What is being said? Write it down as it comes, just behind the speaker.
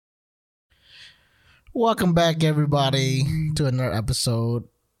Welcome back, everybody, to another episode.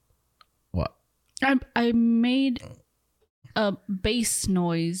 What? I made a bass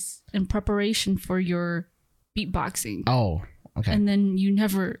noise in preparation for your beatboxing. Oh, okay. And then you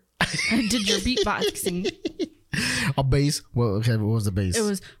never did your beatboxing. A bass? Well, okay, what was the bass? It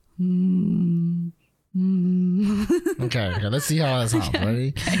was... Okay, let's see how that sounds. Okay.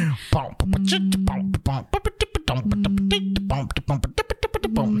 Ready?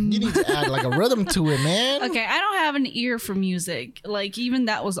 You need to add like a rhythm to it, man. Okay, I don't have an ear for music. Like, even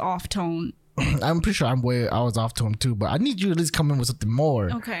that was off tone. I'm pretty sure I was off to him too, but I need you to at least come in with something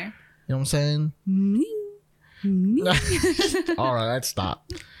more. Okay. You know what I'm saying? All right, let's stop.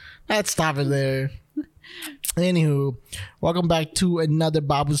 Let's stop it there. Anywho, welcome back to another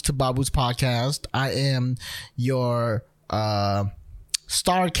Babus to Babus podcast. I am your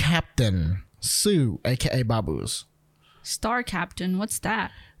star captain, Sue, aka Babus. Star Captain, what's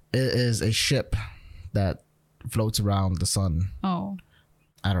that? It is a ship that floats around the sun. Oh.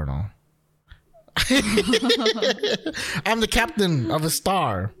 I don't know. I'm the captain of a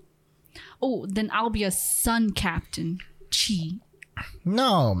star. Oh, then I'll be a sun captain. Chi.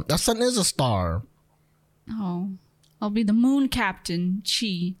 No, the sun is a star. Oh. I'll be the moon captain.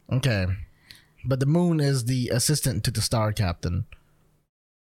 Chi. Okay. But the moon is the assistant to the star captain.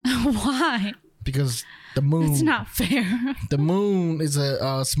 Why? Because the moon... It's not fair. The moon is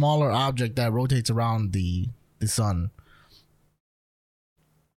a smaller object that rotates around the sun.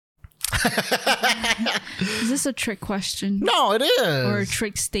 Is this a trick question? No, it is. Or a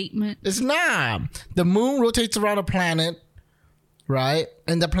trick statement? It's not. The moon rotates around a planet, right?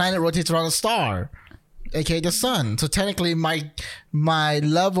 And the planet rotates around a star, aka the sun. So technically, my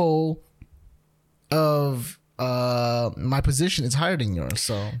level of my position is higher than yours.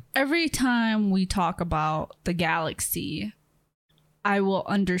 So every time we talk about the galaxy, I will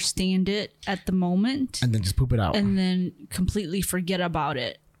understand it at the moment, and then just poop it out, and then completely forget about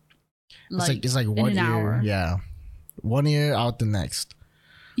it. It's like 1 year. Hour. Yeah, 1 year out the next.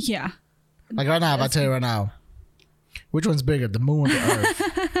 Yeah. Like right now, if I tell you right now, which one's bigger, the moon or the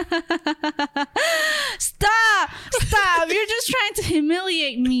earth? Stop! You're just trying to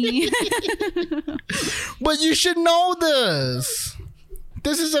humiliate me. But you should know this.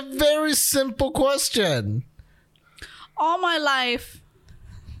 This is a very simple question. All my life.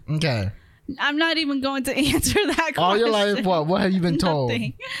 Okay. I'm not even going to answer that question. All your life, what? What have you been told?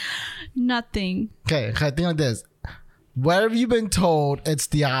 Nothing. Okay, think like this. What have you been told? It's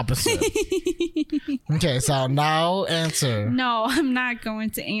the opposite. Okay, so now answer. No, I'm not going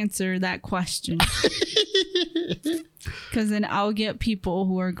to answer that question. Because then I'll get people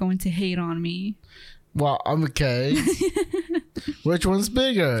who are going to hate on me. Well, I'm okay. Which one's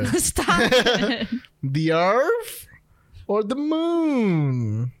bigger? Stop it. The Earth or the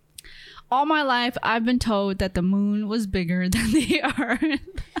moon? All my life, I've been told that the moon was bigger than the Earth.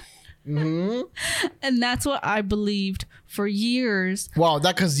 Mm-hmm. And that's what I believed for years. Wow,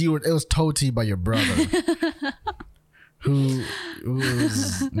 that because it was told to you by your brother. who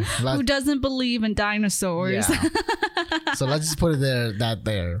doesn't believe in dinosaurs. Yeah. So let's just put it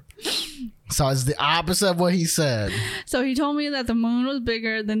there. So it's the opposite of what he said. So he told me that the moon was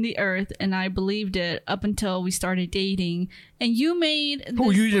bigger than the Earth, and I believed it up until we started dating. And you made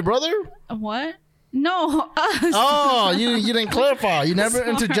who? You and your brother? What? No, us. Oh, you didn't clarify. You never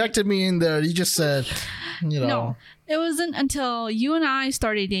interjected me in there. You just said, No, it wasn't until you and I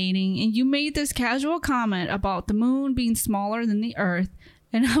started dating, and you made this casual comment about the moon being smaller than the Earth,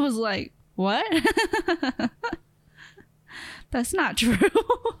 and I was like, what? That's not true.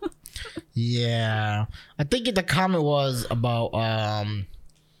 Yeah, I think the comment was about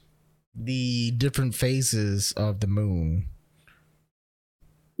the different phases of the moon.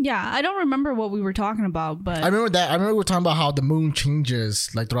 Yeah, I don't remember what we were talking about, but I remember that. I remember we were talking about how the moon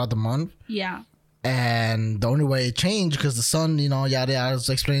changes like throughout the month. Yeah. And the only way it changed because the sun, yada yada. I was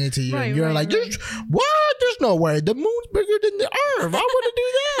explaining it to you, and you're like, "What? There's no way. The moon's bigger than the Earth. I wouldn't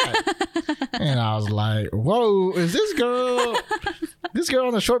do that." And I was like, "Whoa, is this girl? This girl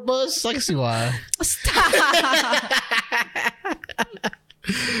on the short bus? I can see why." Stop.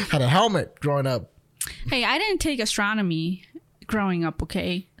 Had a helmet growing up. Hey, I didn't take astronomy growing up,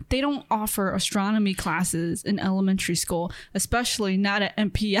 okay? They don't offer astronomy classes in elementary school, especially not at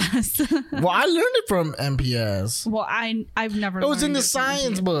MPS. Well, I learned it from MPS. Well, I've never. It was in the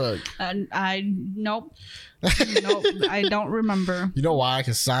science book. Nope. Nope. I don't remember. You know why?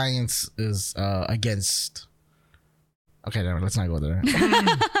 Because science is against. Okay, no, let's not go there.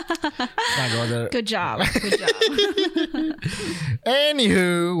 Good job.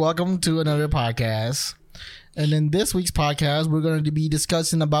 Anywho, welcome to another podcast. And in this week's podcast, we're going to be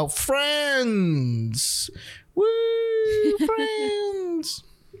discussing about Friends. Woo! Friends!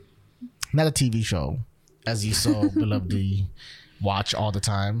 Not a TV show, as you so belovedly watch all the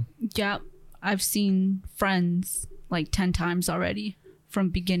time. Yep. I've seen Friends like 10 times already, from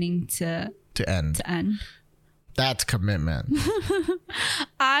beginning to end. That's commitment.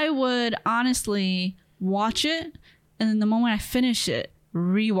 I would honestly watch it, and then the moment I finish it,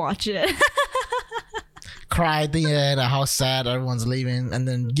 rewatch it. Cry at the end at how sad everyone's leaving, and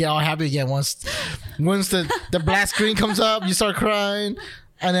then get all happy again once the black screen comes up, you start crying,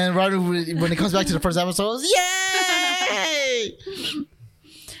 and then right when it comes back to the first episode, yay!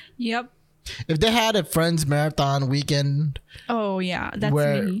 Yep. If they had a Friends marathon weekend, oh yeah, that's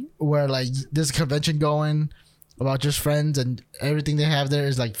me. Where like there's a convention going about just Friends, and everything they have there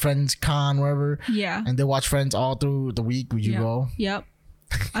is like Friends Con, wherever. Yeah. And they watch Friends all through the week. Would you go? Yep.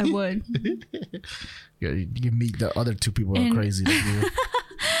 I would. Yeah, you meet the other two people that are crazy.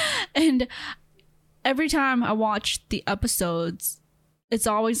 And every time I watch the episodes, it's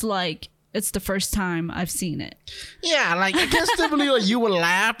always like it's the first time I've seen it. Yeah, like I can't still believe like, you would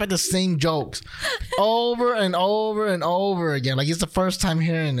laugh at the same jokes over and over and over again. Like it's the first time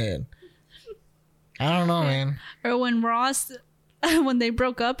hearing it. I don't know, man. Or when when they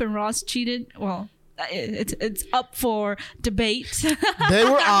broke up and Ross cheated, well, it's up for debate. They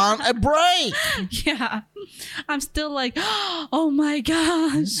were on a break. Yeah. I'm still like, oh my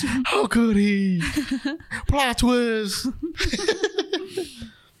gosh. How could he? Plot twist.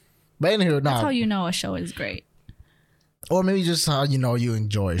 But anywho, that's how you know a show is great. Or maybe just how you know you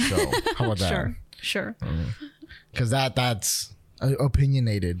enjoy a show. How about that? Sure. Because that's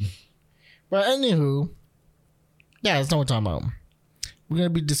opinionated. But anywho, yeah, that's not what we're talking about. We're going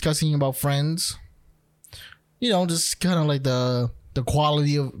to be discussing about Friends. You know, just kind of like the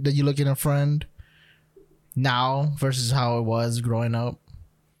quality of that you look in a friend now versus how it was growing up.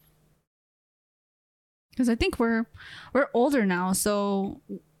 Because I think we're older now, so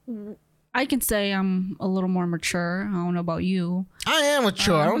I can say I'm a little more mature. I don't know about you. I am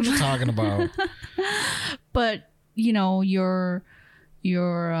mature. I know what you're talking about. But you know, your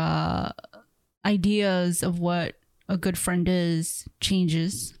ideas of what a good friend is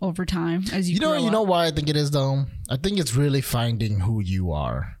changes over time as you grow up. You know why I think it is though? I think it's really finding who you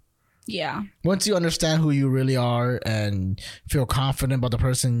are. Yeah. Once you understand who you really are and feel confident about the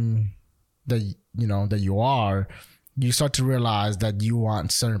person that you are, you start to realize that you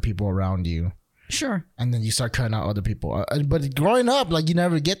want certain people around you. Sure. And then you start cutting out other people. But growing up, like you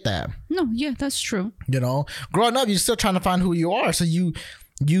never get that. No, yeah, that's true. You know, growing up, you're still trying to find who you are. So you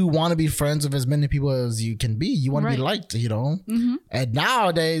want to be friends with as many people as you can be. You want to be liked, you know? Mm-hmm. And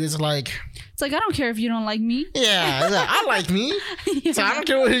nowadays, it's like I don't care if you don't like me. Yeah, like, I like me. Yeah. So I don't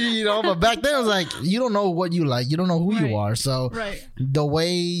care what you know. But back then, it was like, you don't know what you like. You don't know who you are. So the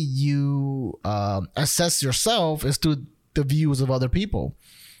way you assess yourself is through the views of other people.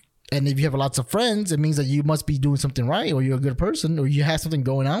 And if you have lots of friends, it means that you must be doing something right, or you're a good person, or you have something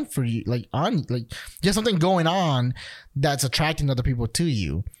going on for you, you have something going on that's attracting other people to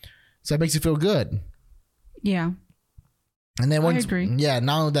you. So it makes you feel good. Yeah. And then I agree. Yeah,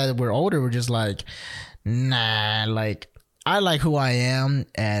 now that we're older, we're just like, nah, like I like who I am,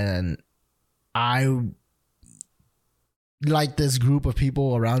 and I like this group of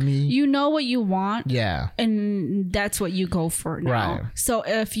people around me. You know what you want. Yeah. And that's what you go for now. Right. So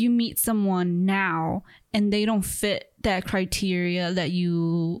if you meet someone now and they don't fit that criteria that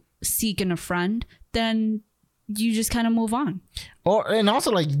you seek in a friend, then you just kind of move on. And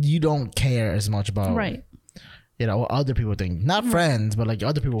also like you don't care as much about what other people think. Not friends, but like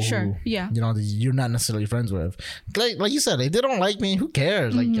other people who you're not necessarily friends with. Like you said, if they don't like me, who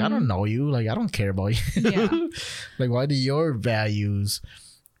cares? Like I don't know you. Like I don't care about you. Yeah. Like why do your values,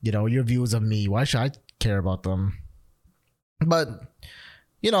 your views of me, why should I care about them? But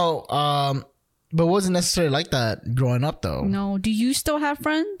but it wasn't necessarily like that growing up though. No. Do you still have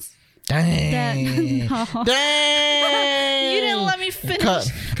friends? Dang. No. Dang. You didn't let me finish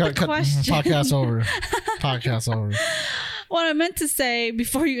the question. Podcast over. What I meant to say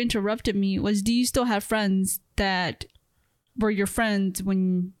before you interrupted me was, do you still have friends that were your friends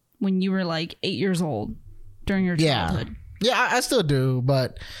when you were like 8 years old during your childhood? Yeah, I still do,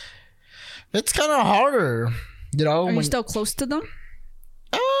 but it's kind of harder. Are you still close to them?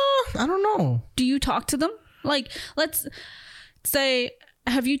 I don't know. Do you talk to them? Like, let's say,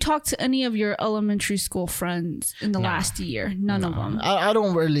 have you talked to any of your elementary school friends in the last year? None of them. I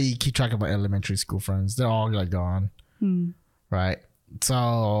don't really keep track of my elementary school friends. They're all like gone. Right.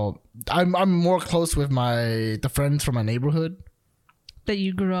 So I'm more close with the friends from my neighborhood that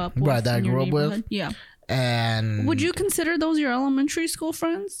you grew up with. Right, that I grew up with. Yeah. And would you consider those your elementary school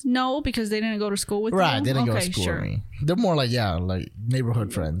friends? No, because they didn't go to school with you. Right, they didn't go to school with me. They're more like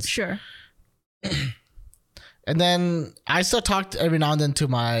neighborhood friends. Sure. And then I still talk every now and then to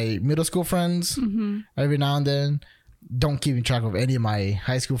my middle school friends. Mm-hmm. Every now and then, don't keep track of any of my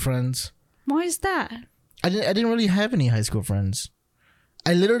high school friends. Why is that? I didn't really have any high school friends.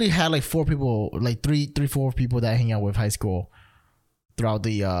 I literally had like 4 people, like 4 people that I hang out with high school throughout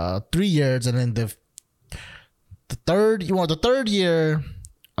the 3 years, and then the third year,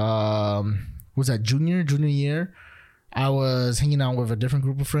 was that junior year, I was hanging out with a different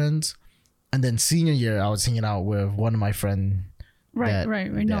group of friends, and then senior year I was hanging out with one of my friends. Right.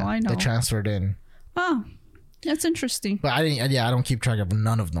 No, I know. That transferred in. Oh, that's interesting. But I don't keep track of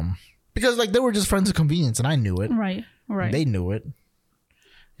none of them because like they were just friends of convenience, and I knew it. Right. They knew it.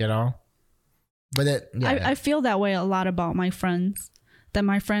 You know. But I feel that way a lot about my friends. That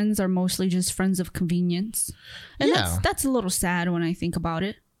my friends are mostly just friends of convenience. And that's a little sad when I think about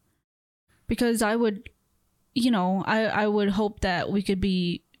it. Because I would, I would hope that we could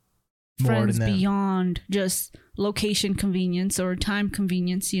be friends beyond just location convenience or time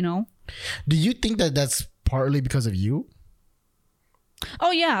convenience, Do you think that that's partly because of you?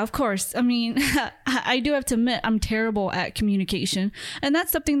 Oh, yeah, of course. I mean, I do have to admit I'm terrible at communication. And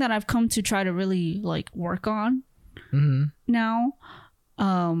that's something that I've come to try to really work on now.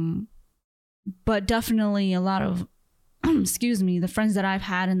 But definitely a lot of, the friends that I've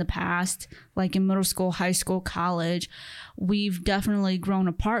had in the past, like in middle school, high school, college, we've definitely grown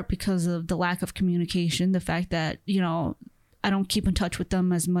apart because of the lack of communication. The fact that, I don't keep in touch with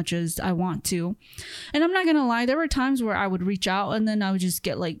them as much as I want to. And I'm not going to lie. There were times where I would reach out and then I would just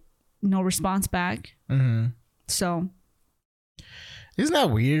get no response back. Mm-hmm. So. Isn't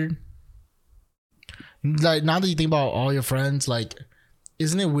that weird? Now that you think about all your friends,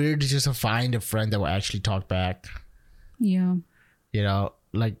 isn't it weird to just find a friend that will actually talk back? Yeah.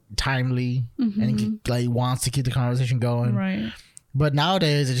 Timely and wants to keep the conversation going. Right. But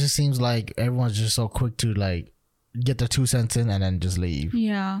nowadays, it just seems like everyone's just so quick to get their 2 cents in and then just leave.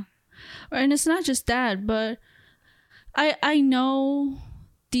 Yeah. And it's not just that, but I know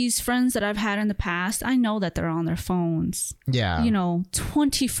these friends that I've had in the past, I know that they're on their phones. Yeah.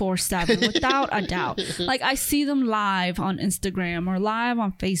 24/7 without a doubt. I see them live on Instagram or live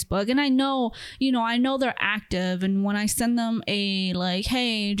on Facebook, and I know they're active. And when I send them a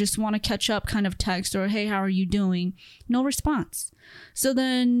hey, just want to catch up kind of text, or hey, how are you doing? No response. So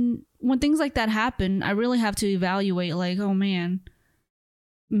then when things like that happen, I really have to evaluate oh man,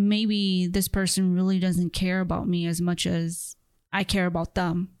 maybe this person really doesn't care about me as much as I care about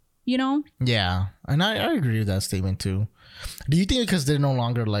them, Yeah. And I agree with that statement too. Do you think because they're no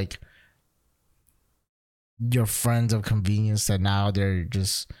longer your friends of convenience that now they're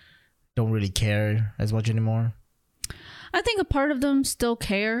just don't really care as much anymore? I think a part of them still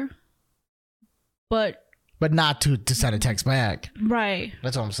care, but not to send a text back. Right.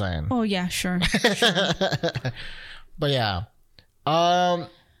 That's what I'm saying. Oh yeah, sure. But yeah. And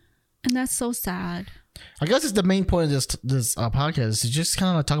that's so sad. I guess it's the main point of this podcast is to just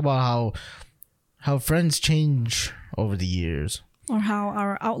kind of talk about how friends change over the years, or how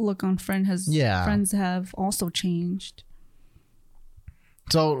our outlook on friends have also changed.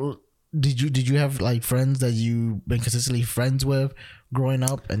 So, did you have friends that you've been consistently friends with growing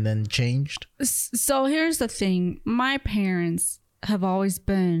up and then changed? So here's the thing: my parents have always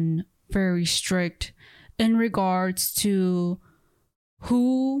been very strict in regards to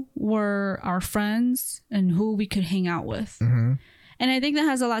who were our friends and who we could hang out with. Mm-hmm. And I think that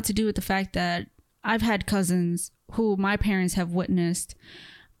has a lot to do with the fact that I've had cousins who my parents have witnessed,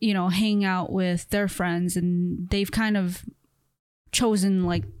 hang out with their friends, and they've kind of chosen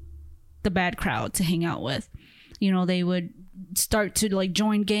the bad crowd to hang out with. They would start to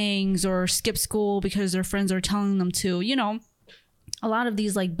join gangs or skip school because their friends are telling them to, a lot of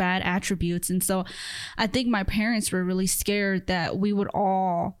these bad attributes. And so I think my parents were really scared that we would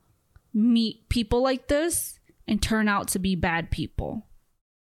all meet people like this and turn out to be bad people.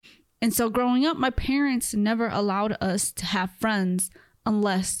 And so growing up, my parents never allowed us to have friends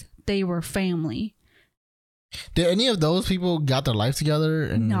unless they were family. Did any of those people got their life together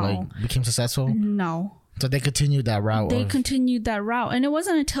and became successful? No. So they continued that route. Continued that route. And it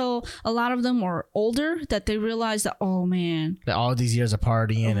wasn't until a lot of them were older that they realized that, oh man. That all these years of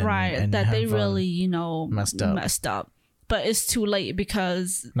partying and that they really, messed up. But it's too late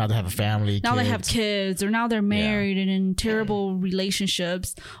because now they have a family. Now they have kids, or now they're married and in terrible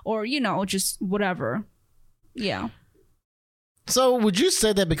relationships, or, just whatever. Yeah. So would you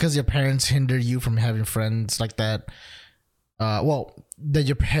say that because your parents hinder you from having friends like that? that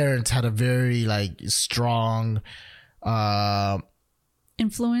your parents had a very like strong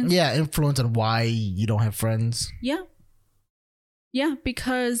influence. Yeah, influence on why you don't have friends. Yeah,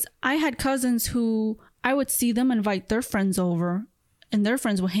 because I had cousins who I would see them invite their friends over, and their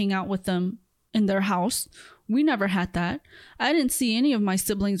friends would hang out with them in their house. We never had that. I didn't see any of my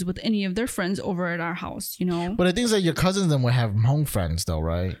siblings with any of their friends over at our house, you know. But the thing is that your cousins then would have Hmong friends though,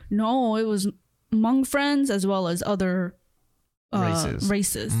 right? No, it was Hmong friends as well as other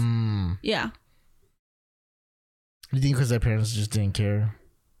races. Yeah. You think because their parents just didn't care?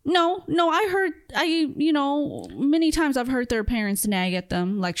 No, many times I've heard their parents nag at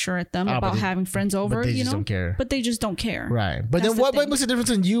them, lecture at them about having friends over, but they just don't care. But they just don't care. Right. But then what makes the difference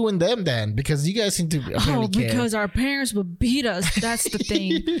in you and them then? Because you guys seem to apparently care. Because our parents would beat us. That's the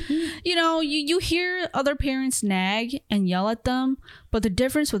thing. You hear other parents nag and yell at them, but the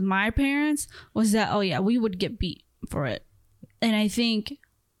difference with my parents was that, we would get beat for it. And I think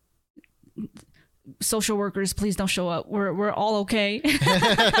social workers, please don't show up. We're all okay.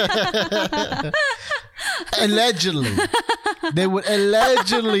 Allegedly. They would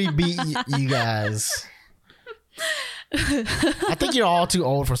allegedly beat you guys. I think you're all too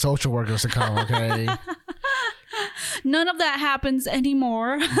old for social workers to come, okay? None of that happens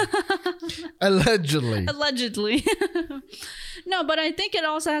anymore. Allegedly. No, but I think it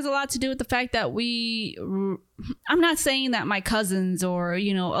also has a lot to do with the fact that I'm not saying that my cousins or,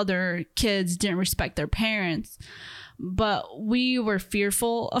 other kids didn't respect their parents, but we were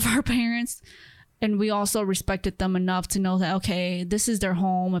fearful of our parents, and we also respected them enough to know that, okay, this is their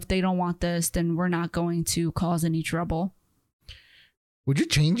home. If they don't want this, then we're not going to cause any trouble. Would you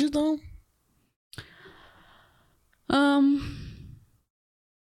change it though?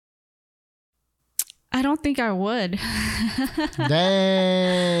 I don't think I would.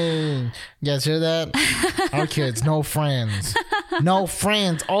 Dang. You guys hear that? Our kids, no friends. No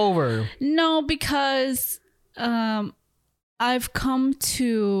friends over. No, because I've come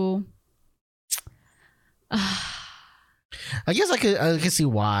to... I guess I could see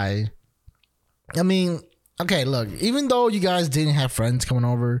why. I mean, okay, look, even though you guys didn't have friends coming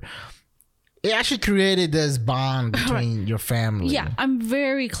over, it actually created this bond between your family. Yeah, I'm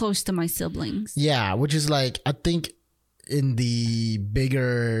very close to my siblings. Yeah, which is like, I think in the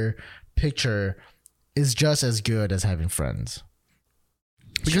bigger picture is just as good as having friends.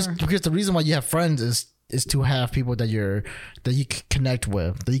 Because the reason why you have friends is to have people that you connect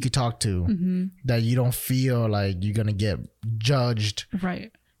with, that you could talk to, that you don't feel like you're gonna get judged.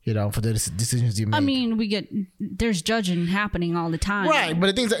 Right. For the decisions you make. I mean, there's judging happening all the time. Right, but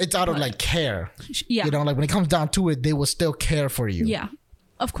the thing is that it's out of like care. Yeah. Like when it comes down to it, they will still care for you. Yeah,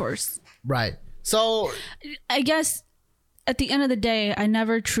 of course. Right. So I guess at the end of the day, I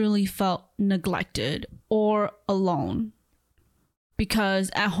never truly felt neglected or alone, because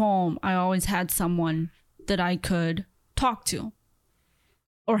at home, I always had someone that I could talk to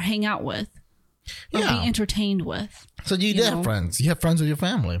or hang out with. Or be entertained with. So you did have friends. You have friends with your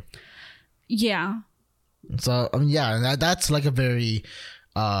family. Yeah. So that's like a very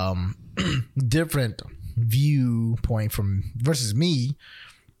different viewpoint versus me,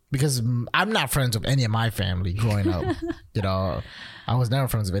 because I'm not friends with any of my family growing up. I was never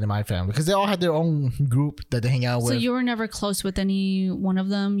friends with any of my family because they all had their own group that they hang out with. So you were never close with any one of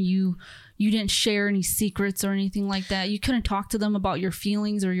them? You didn't share any secrets or anything like that? You couldn't talk to them about your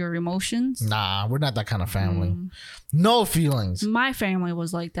feelings or your emotions? Nah, we're not that kind of family. No feelings. My family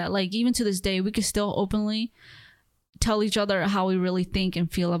was like that. Like, even to this day, we could still openly tell each other how we really think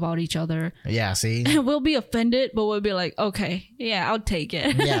and feel about each other. Yeah, see? And we'll be offended, but we'll be like, okay, yeah, I'll take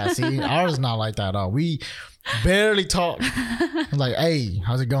it. Yeah, see? Ours is not like that at all. We barely talk. Like, hey,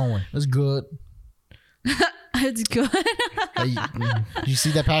 how's it going? It's good. It's good. Hey, you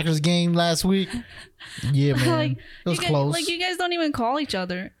see that Packers game last week? Yeah, man. It was close. Like, you guys don't even call each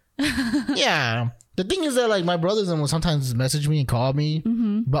other. Yeah. The thing is that, like, my brothers will sometimes message me and call me,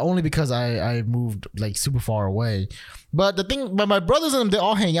 but only because I moved, like, super far away. But my brothers and them, they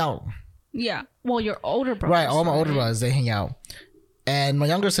all hang out. Yeah. Well, your older brothers. Right. All my older brothers, they hang out. And my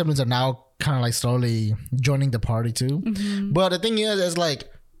younger siblings are now kind of, like, slowly joining the party, too. But the thing is like,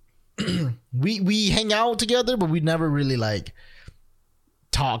 we hang out together, but we never really, like,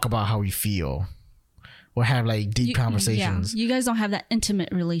 talk about how we feel or have, like, deep conversations. Yeah. You guys don't have that intimate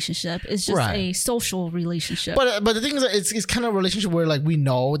relationship. It's just a social relationship. But the thing is that it's kind of a relationship where, like, we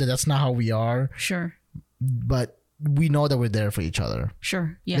know that that's not how we are. Sure. But we know that we're there for each other.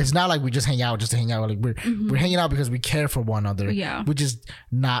 Sure. Yeah. It's not like we just hang out just to hang out. Like, we're hanging out because we care for one another. Yeah. Which is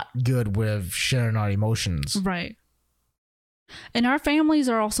not good with sharing our emotions. Right. And our families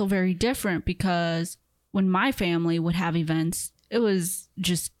are also very different, because when my family would have events, It was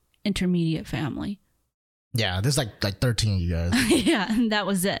just intermediate family. Yeah, there's like 13 of you guys. Yeah, and that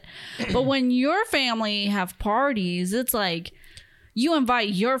was it. But when your family have parties, it's like you invite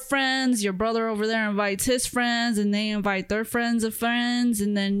your friends, your brother over there invites his friends, and they invite their friends of friends,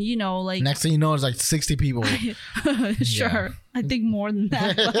 and then, you know, like... Next thing you know, it's like 60 people. Sure. Yeah. I think more than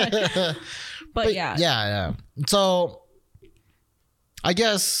that. But yeah. Yeah. So, I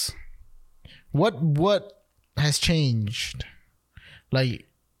guess, what has changed, like,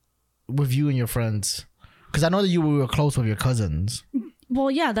 with you and your friends? Because I know that you were close with your cousins. Well,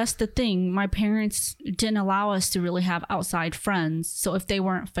 yeah, that's the thing. My parents didn't allow us to really have outside friends. So if they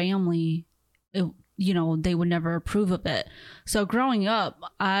weren't family, you know, they would never approve of it. So growing up,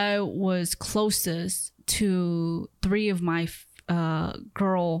 I was closest to 3 of my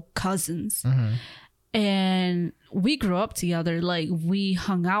girl cousins. Mm-hmm. And we grew up together. Like, we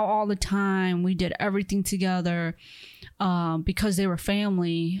hung out all the time. We did everything together. Because they were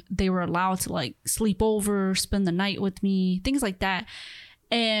family, they were allowed to like sleep over, spend the night with me, things like that.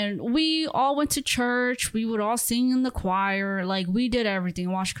 And we all went to church. We would all sing in the choir. Like, we did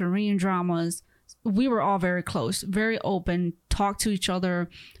everything, watch Korean dramas. We were all very close, very open, talked to each other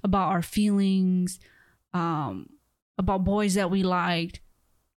about our feelings, about boys that we liked.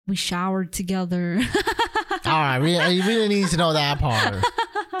 We showered together. All right, we really need to know that part.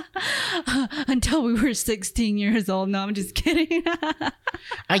 Until we were 16 years old. No, I'm just kidding.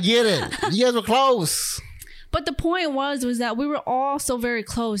 I get it. You guys were close. But the point was that we were all so very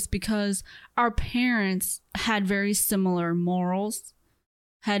close because our parents had very similar morals,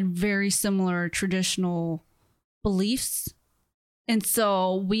 had very similar traditional beliefs. And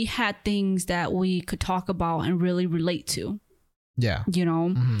so we had things that we could talk about and really relate to. Yeah. You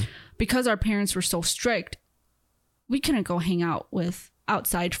know, because our parents were so strict, we couldn't go hang out with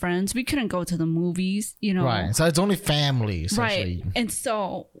outside friends. We couldn't go to the movies, you know. Right. So it's only family, essentially. Right. And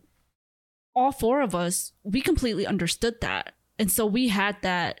so all 4 of us, we completely understood that. And so we had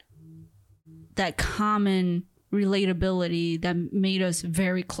that common relatability that made us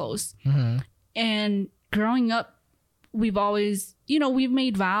very close. Mm-hmm. And growing up, we've always, you know, we've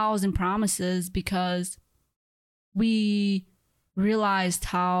made vows and promises because we realized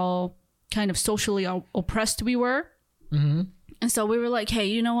how kind of socially oppressed we were. Mm-hmm. And so we were like, hey,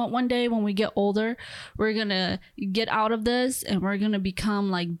 you know what? One day when we get older, we're going to get out of this and we're going to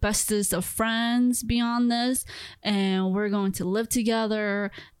become like bestest of friends beyond this. And we're going to live together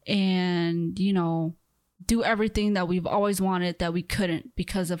and, you know, do everything that we've always wanted that we couldn't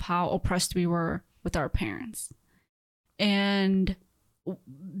because of how oppressed we were with our parents. And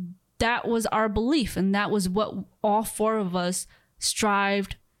that was our belief. And that was what all 4 of us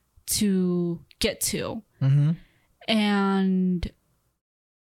strived to get to. Mm-hmm. And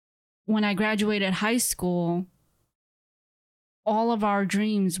when I graduated high school, all of our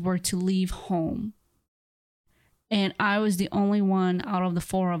dreams were to leave home. And I was the only one out of the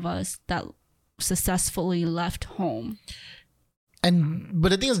 4 of us that successfully left home. But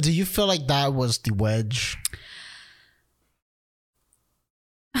the thing is, do you feel like that was the wedge?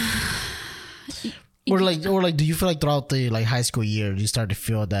 Or do you feel like throughout the like high school years you start to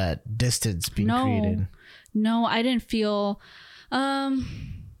feel that distance being created? No, I didn't feel. So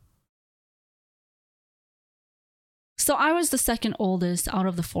I was the second oldest out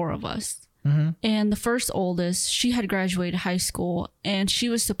of the 4 of us. Mm-hmm. And the first oldest, she had graduated high school and she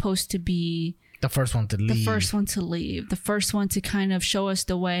was supposed to be the first one to leave. The first one to leave. The first one to kind of show us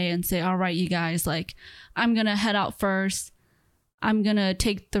the way and say, all right, you guys, like, I'm going to head out first. I'm going to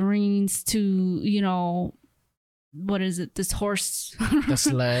take the reins to, you know, what is it? This horse. The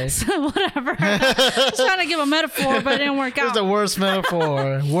sleigh. So whatever. I was trying to give a metaphor, but it didn't work out. It's the worst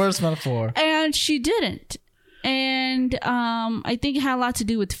metaphor. Worst metaphor. And she didn't. And I think it had a lot to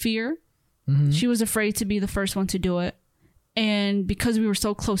do with fear. Mm-hmm. She was afraid to be the first one to do it. And because we were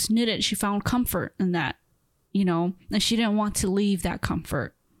so close-knitted, she found comfort in that, you know, and she didn't want to leave that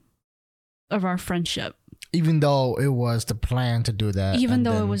comfort of our friendship. Even though it was the plan to do that. Even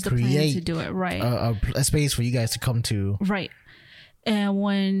though it was the plan to do it, right. A space for you guys to come to. Right. And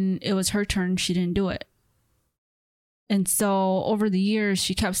when it was her turn, she didn't do it. And so over the years,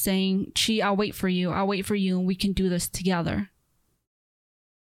 she kept saying, Chi, I'll wait for you, and we can do this together.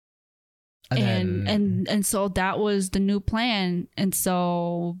 And so that was the new plan. And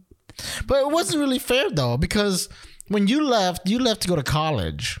so... But it wasn't really fair, though, because when you left to go to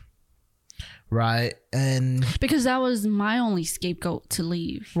college... Right. And because that was my only scapegoat to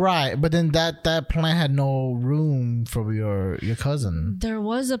leave. Right. But then that plan had no room for your cousin. There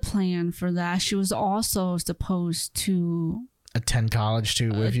was a plan for that. She was also supposed to attend college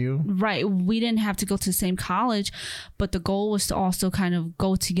too with you. Right. We didn't have to go to the same college, but the goal was to also kind of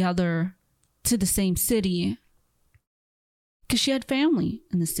go together to the same city. Because she had family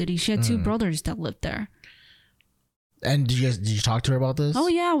in the city. She had two brothers that lived there. And did you talk to her about this? Oh,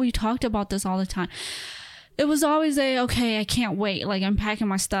 yeah. We talked about this all the time. It was always okay, I can't wait. Like, I'm packing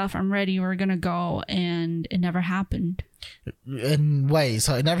my stuff. I'm ready. We're going to go. And it never happened. And wait,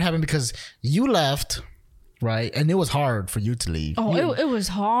 so it never happened because you left, right? And it was hard for you to leave. Oh, it was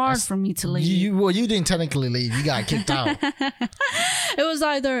hard for me to leave. You didn't technically leave. You got kicked out. It was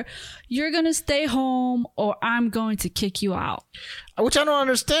either you're going to stay home or I'm going to kick you out. Which I don't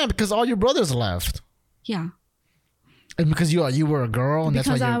understand because all your brothers left. Yeah. And because you were a girl, and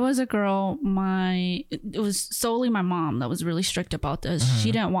because that's why I was a girl, it was solely my mom that was really strict about this.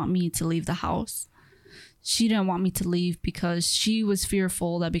 She didn't want me to leave the house. She didn't want me to leave because she was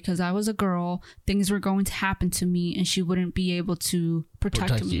fearful that because I was a girl, things were going to happen to me, and she wouldn't be able to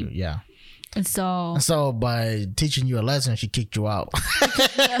protect me. You, yeah. And so by teaching you a lesson, she kicked you out.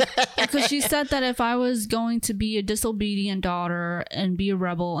 Because she said that if I was going to be a disobedient daughter and be a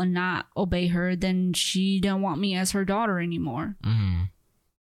rebel and not obey her, then she didn't want me as her daughter anymore. Mm-hmm.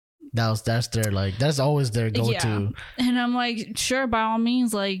 That's always their go-to. Yeah. And I'm like, sure, by all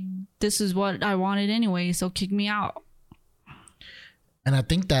means, like, this is what I wanted anyway, so kick me out. And I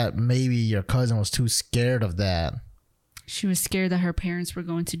think that maybe your cousin was too scared of that. She was scared that her parents were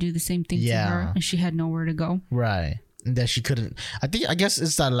going to do the same thing to her, and she had nowhere to go. Right. And that she couldn't. I guess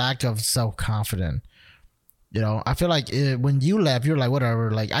it's that lack of self-confidence. You know, I feel like when you left, you're like,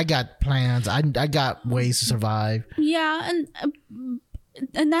 whatever, like, I got plans. I got ways to survive. Yeah,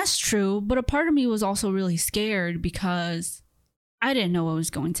 and that's true. But a part of me was also really scared because I didn't know what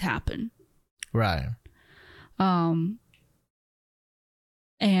was going to happen. Right.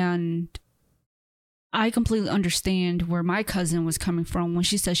 And I completely understand where my cousin was coming from when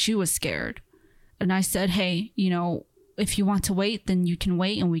she said she was scared. And I said, hey, you know, if you want to wait, then you can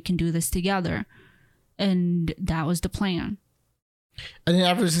wait and we can do this together. And that was the plan. And then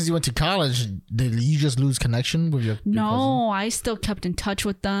ever since you went to college, did you just lose connection with your No, cousin? I still kept in touch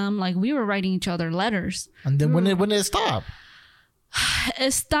with them. Like, we were writing each other letters. And then when did it stop?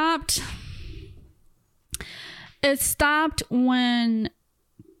 It stopped when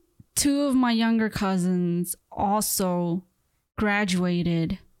two of my younger cousins also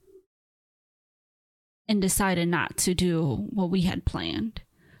graduated and decided not to do what we had planned.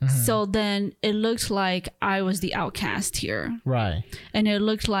 Mm-hmm. So then it looked like I was the outcast here. Right. And it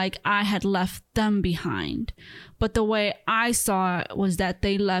looked like I had left them behind. But the way I saw it was that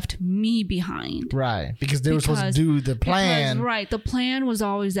they left me behind. Right. Because they were supposed to do the plan. Right. The plan was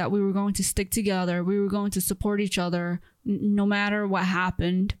always that we were going to stick together. We were going to support each other no matter what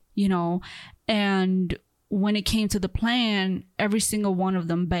happened, you know. And when it came to the plan, every single one of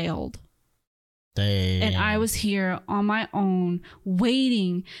them bailed. Damn. And I was here on my own,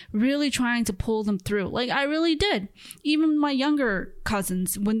 waiting, really trying to pull them through. Like, I really did. Even my younger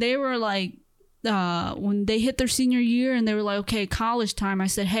cousins, when they were like, when they hit their senior year and they were like, okay, college time, I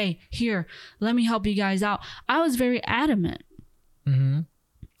said, hey, here, let me help you guys out. I was very adamant. Mm-hmm.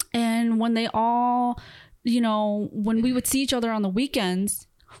 And when they all, you know, when we would see each other on the weekends,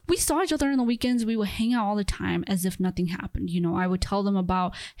 we saw each other on the weekends. We would hang out all the time as if nothing happened. You know, I would tell them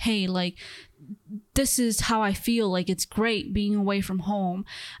about, hey, like, this is how I feel. Like, it's great being away from home.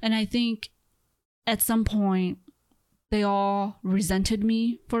 And I think at some point they all resented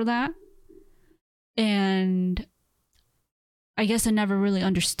me for that. And I guess I never really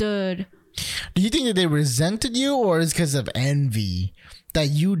understood. Do you think that they resented you, or is it because of envy that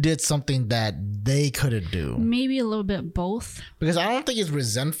you did something that they couldn't do? Maybe a little bit both. Because I don't think it's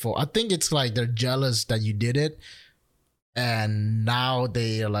resentful. I think it's like they're jealous that you did it. And now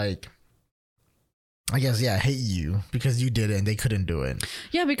they are like, I guess, yeah, hate you because you did it and they couldn't do it.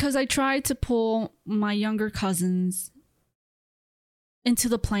 Yeah, because I tried to pull my younger cousins into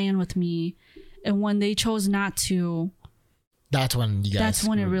the plan with me. And when they chose not to, that's when you guys... That's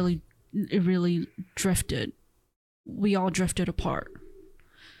when it really drifted. We all drifted apart.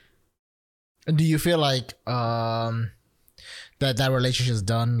 And do you feel like that relationship is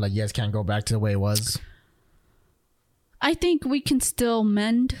done? Like, you guys can't go back to the way it was? I think we can still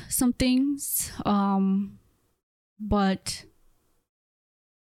mend some things. But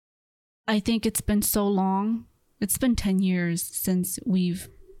I think it's been so long. It's been 10 years since we've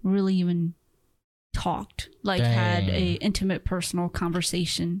really even talked, like, had a intimate personal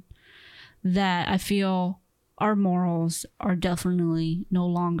conversation, that I feel our morals are definitely no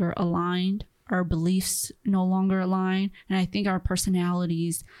longer aligned. Our beliefs no longer align. And I think our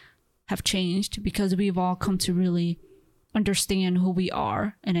personalities have changed because we've all come to really understand who we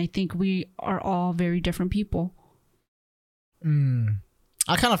are. And I think we are all very different people.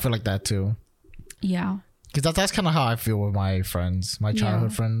 I kind of feel like that too. Yeah. Because that's kind of how I feel with my friends, my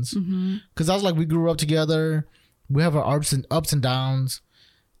childhood friends. Because I was like, we grew up together. We have our ups and downs.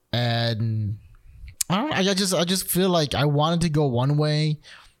 And I don't know, I just feel like I wanted to go one way.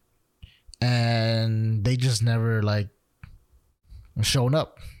 And they just never like shown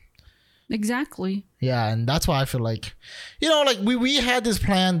up. Exactly. Yeah, and that's why I feel like, like we had this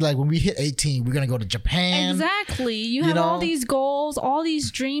plan, like when we hit 18, we're gonna go to Japan. Exactly. You have all these goals, all these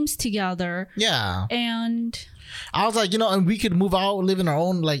dreams together. Yeah. And I was like, and we could move out, live in our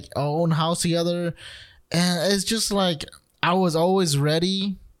own house together. And it's just like I was always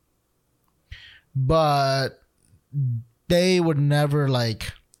ready, but they would never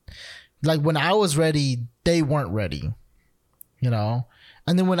like when I was ready, they weren't ready.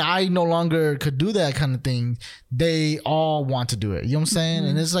 And then when I no longer could do that kind of thing, they all want to do it. You know what I'm saying?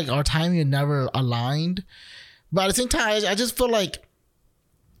 And it's like our timing never aligned. But at the same time, I just feel like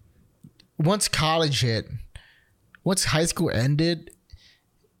once college hit, once high school ended,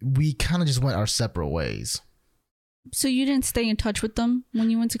 we kind of just went our separate ways. So you didn't stay in touch with them when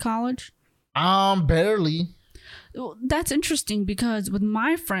you went to college? Barely. That's interesting because with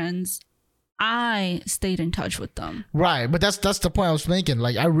my friends, I stayed in touch with them. Right. But that's the point I was making.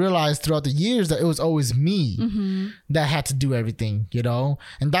 Like, I realized throughout the years that it was always me that had to do everything,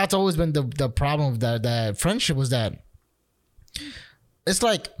 And that's always been the problem of that friendship, was that it's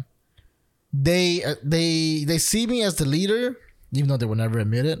like they see me as the leader, even though they will never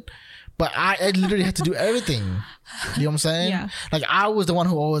admit it. But I literally had to do everything. You know what I'm saying? Yeah. Like, I was the one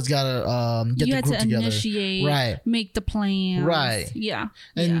who always got to get the group together. You had to initiate, right? Make the plans, right? Yeah.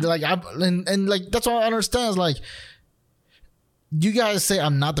 And like and like that's all I understand is like, you guys say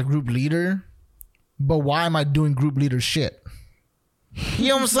I'm not the group leader, but why am I doing group leader shit? You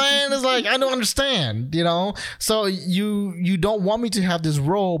know what I'm saying? It's like, I don't understand, So you don't want me to have this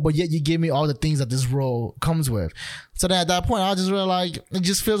role, but yet you give me all the things that this role comes with. So then at that point, I just realized, like, it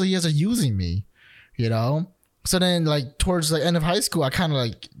just feels like you guys are using me, So then, like, towards the end of high school, I kind of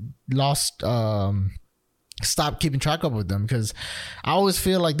like lost, stopped keeping track up with them, because I always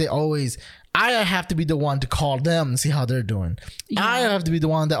feel like I have to be the one to call them and see how they're doing. Yeah. I have to be the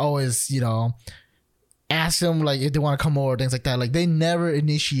one that always, ask them like if they want to come over, things like that. Like, they never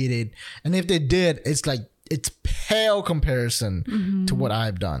initiated, and if they did, it's like it's pale comparison to what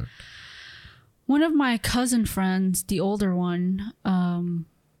I've done. One of my cousin friends, the older one,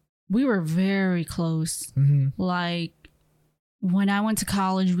 we were very close. Like, when I went to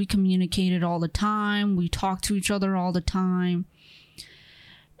college, we communicated all the time. We talked to each other all the time.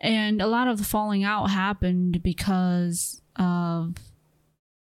 And a lot of the falling out happened because of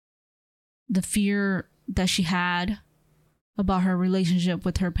the fear that she had about her relationship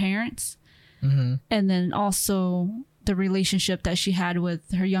with her parents. And then also the relationship that she had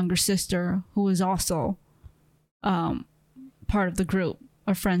with her younger sister, who was also part of the group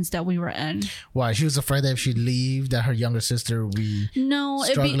of friends that we were in. Why? She was afraid that if she'd leave, that her younger sister would be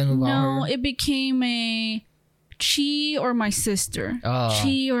struggling without her? No, it became a she or my sister.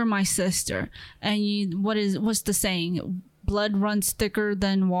 She or my sister. And what's the saying? Blood runs thicker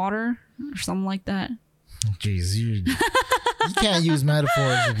than water, or something like that. Jeez, you can't use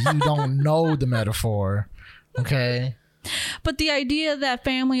metaphors if you don't know the metaphor. Okay. But the idea that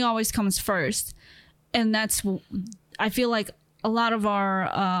family always comes first, and I feel like a lot of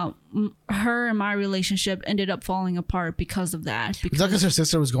our her and my relationship ended up falling apart because of that. Is that because her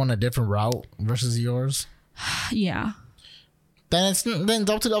sister was going a different route versus yours? Yeah. Then it's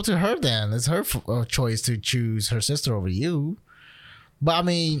up to her. Then it's her choice to choose her sister over you. But I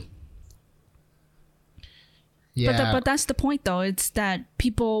mean, yeah. But that's the point, though. It's that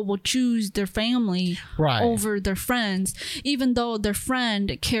people will choose their family over their friends, even though their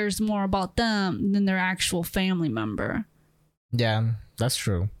friend cares more about them than their actual family member. Yeah, that's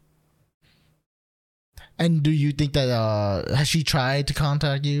true. And do you think that has she tried to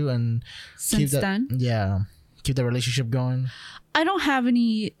contact you and since then? Yeah, keep the relationship going. I don't have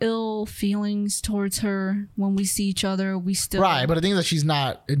any ill feelings towards her when we see each other. We still but the thing is that she's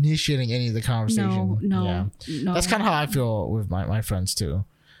not initiating any of the conversation. No. That's kind of how I feel with my friends too.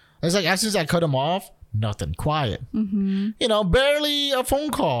 It's like, as soon as I cut them off, nothing, quiet. Barely a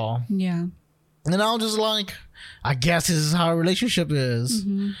phone call. Yeah. And I'm just like, I guess this is how a relationship is.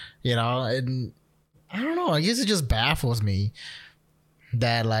 And I don't know. I guess it just baffles me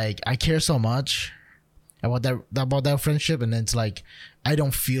that, like, I care so much about that friendship, and it's like I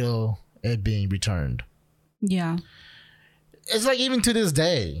don't feel it being returned. Yeah. It's like, even to this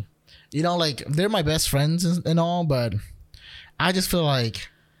day, like, they're my best friends and all, but I just feel like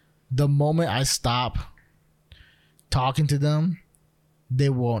the moment I stop talking to them, they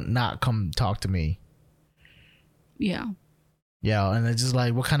will not come talk to me. Yeah. Yeah, and it's just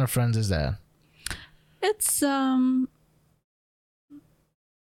like, what kind of friends is that? It's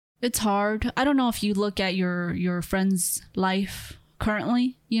hard. I don't know if you look at your friend's life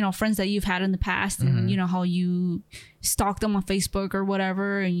currently, friends that you've had in the past, and how you stalk them on Facebook or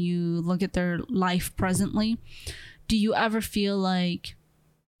whatever, and you look at their life presently. Do you ever feel like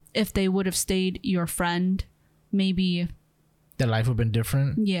if they would have stayed your friend, maybe their life would have been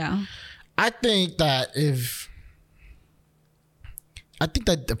different? Yeah. I think that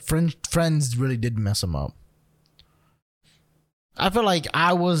the friends really did mess them up. I feel like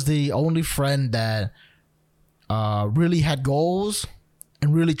I was the only friend that really had goals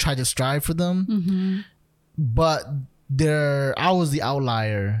and really tried to strive for them. Mm-hmm. But I was the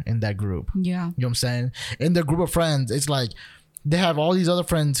outlier in that group. Yeah. You know what I'm saying? In the group of friends, it's like they have all these other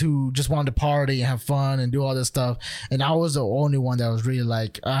friends who just wanted to party and have fun and do all this stuff. And I was the only one that was really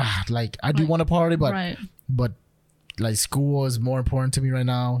like I do want to party, but like school is more important to me right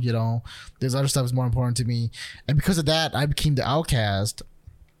now. There's other stuff is more important to me. And because of that, I became the outcast.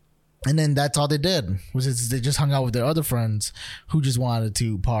 And then that's all they did was they just hung out with their other friends who just wanted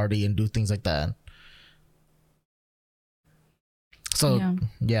to party and do things like that. So,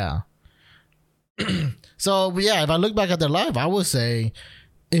 yeah. So, yeah, if I look back at their life, I would say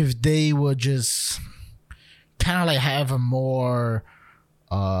if they would just kind of like have a more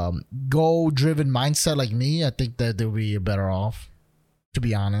goal-driven mindset like me, I think that they'll be better off, to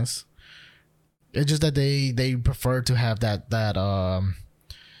be honest. It's just that they prefer to have that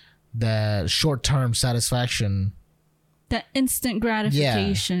short-term satisfaction, that instant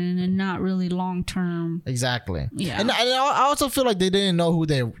gratification, and not really long-term. Exactly. Yeah. And I also feel like they didn't know who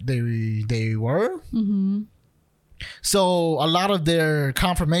they were. Mm-hmm. So a lot of their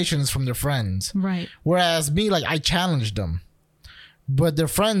confirmations from their friends. Right. Whereas me, like, I challenged them. But their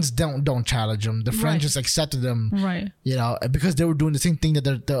friends don't challenge them. The friends just accepted them, right? Because they were doing the same thing that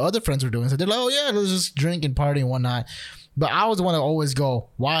the other friends were doing. So they're like, "Oh yeah, let's just drink and party and whatnot." But I was the one to always go,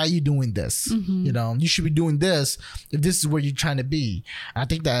 "Why are you doing this? Mm-hmm. You should be doing this if this is where you're trying to be." I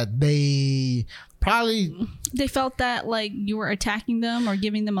think that they felt that like you were attacking them or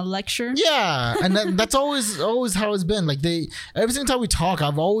giving them a lecture. Yeah, and that's always how it's been. Like every single time we talk,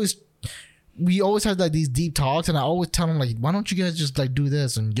 we always have like these deep talks, and I always tell them like, why don't you guys just like do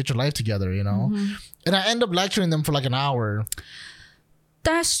this and get your life together, Mm-hmm. And I end up lecturing them for like an hour.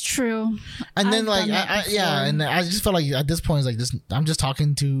 That's true. And then like and I just felt like at this point it's like this, I'm just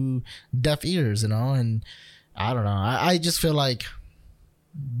talking to deaf ears, and I don't know. I just feel like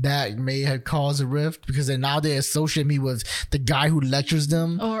that may have caused a rift because now they associate me with the guy who lectures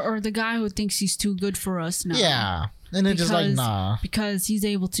them, or the guy who thinks he's too good for us now. Yeah. And then just like, nah. Because he's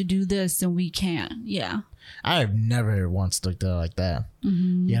able to do this and we can't. Yeah. I have never once looked at it like that.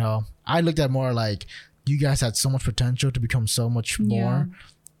 Mm-hmm. I looked at more like, you guys had so much potential to become so much more,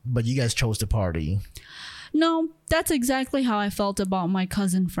 but you guys chose to party. No, that's exactly how I felt about my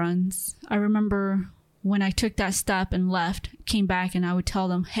cousin friends. I remember when I took that step and left, came back, and I would tell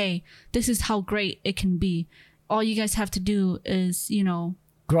them, hey, this is how great it can be. All you guys have to do is,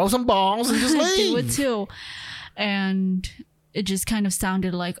 grow some balls and just leave. Do it too. And it just kind of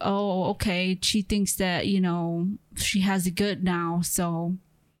sounded like, oh, okay, she thinks that, she has it good now, so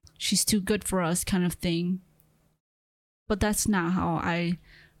she's too good for us kind of thing. But that's not how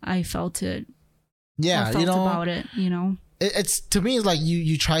I felt it. Yeah, I felt about it, It's to me, it's like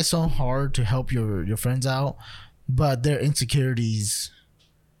you try so hard to help your friends out, but their insecurities,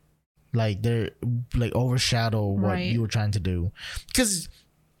 like they're like overshadow what you were trying to do. Because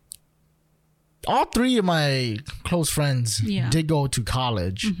all three of my close friends did go to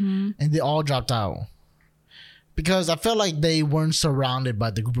college, and they all dropped out because I felt like they weren't surrounded by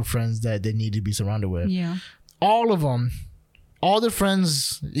the group of friends that they needed to be surrounded with. Yeah, all of them, all their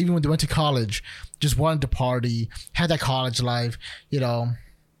friends, even when they went to college, just wanted to party, had that college life,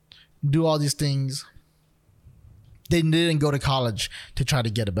 do all these things. They didn't go to college to try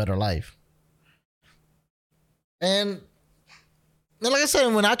to get a better life. And like I said,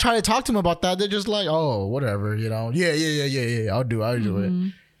 when I try to talk to them about that, they're just like, oh, whatever, Yeah, I'll do it.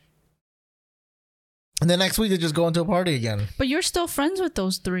 And then next week, they just go into a party again. But you're still friends with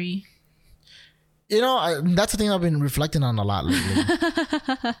those three. That's the thing I've been reflecting on a lot lately.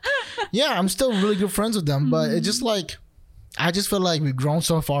 Yeah, I'm still really good friends with them, but it's just like, I just feel like we've grown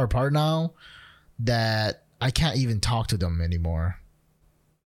so far apart now that I can't even talk to them anymore.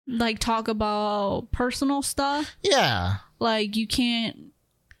 Like talk about personal stuff? Yeah. Like you can't,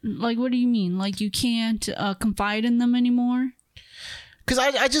 like what do you mean? Like you can't confide in them anymore? Because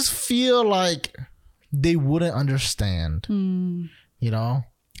I just feel like they wouldn't understand, you know?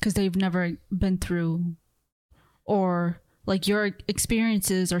 Because they've never been through, or like your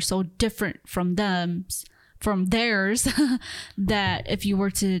experiences are so different from theirs that if you were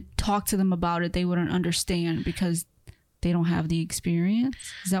to talk to them about it, they wouldn't understand because they don't have the experience.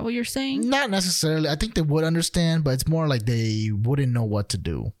 Is that what you're saying? Not necessarily. I think they would understand, but it's more like they wouldn't know what to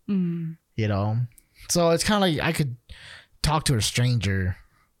do, you know? So it's kind of like I could talk to a stranger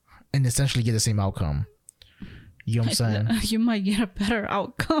and essentially get the same outcome. You know what I'm saying? You might get a better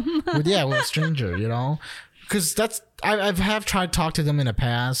outcome. with a stranger, you know? Because I've tried to talk to them in the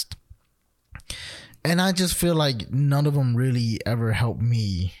past, and I just feel like none of them really ever helped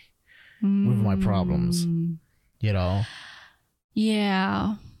me with my problems, you know?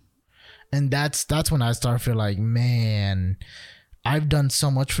 Yeah. And that's when I start feel like, man, I've done so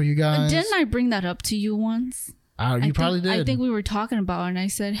much for you guys. Didn't I bring that up to you once? You probably did. I think we were talking about it, and I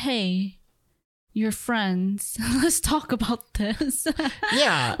said, hey, you're friends. Let's talk about this.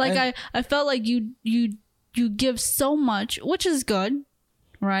 Yeah. Like I felt like you give so much, which is good,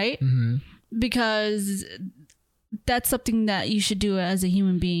 right? Mm-hmm. Because that's something that you should do as a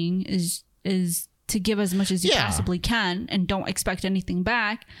human being is to give as much as you possibly can and don't expect anything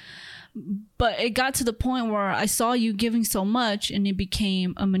back. But it got to the point where I saw you giving so much and it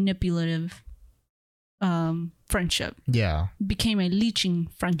became a manipulative friendship. Yeah. It became a leeching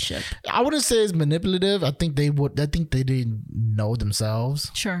friendship. I wouldn't say it's manipulative. I think they didn't know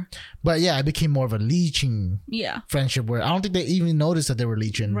themselves. Sure. But yeah, it became more of a leeching friendship where I don't think they even noticed that they were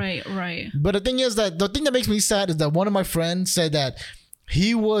leeching. Right. But the thing is that the thing that makes me sad is that one of my friends said that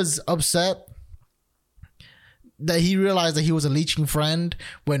he was upset that he realized that he was a leeching friend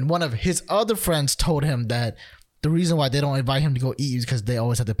when one of his other friends told him that the reason why they don't invite him to go eat is because they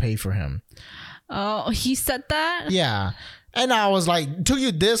always have to pay for him. Oh, he said that? Yeah. And I was like, took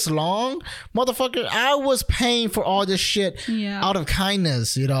you this long? Motherfucker, I was paying for all this shit out of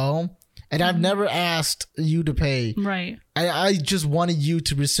kindness, you know? And I've never asked you to pay. Right. I just wanted you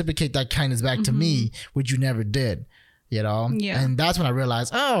to reciprocate that kindness back to me, which you never did, you know? Yeah. And that's when I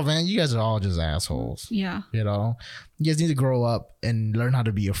realized, oh, man, you guys are all just assholes. Yeah. You know? You guys need to grow up and learn how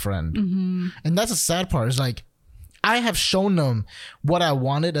to be a friend. Mm-hmm. And that's the sad part. It's like, I have shown them what I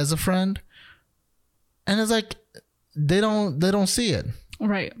wanted as a friend. And it's like they don't see it,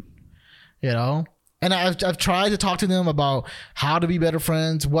 right? You know. And I've tried to talk to them about how to be better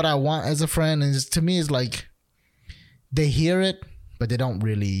friends, what I want as a friend, and to me, it's like they hear it, but they don't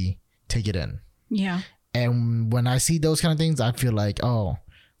really take it in. Yeah. And when I see those kind of things, I feel like, oh,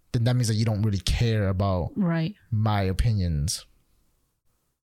 then that means that you don't really care about my opinions.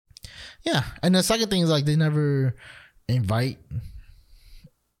 Yeah. And the second thing is like they never invite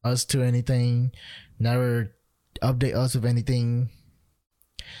us to anything. Never update us with anything,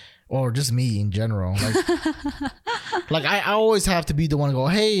 or just me in general. Like I always have to be the one to go,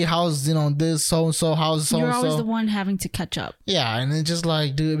 hey, how's this so and so? How's so and so? You're always the one having to catch up. Yeah, and it's just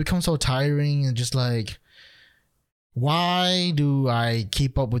like, dude, it becomes so tiring and just like, why do I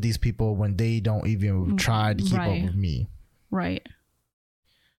keep up with these people when they don't even try to keep up with me? Right.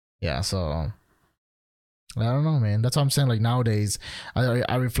 Yeah. So. I don't know, man. That's what I'm saying. Like nowadays,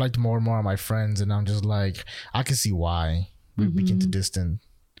 I reflect more and more on my friends, and I'm just like, I can see why we begin to distance.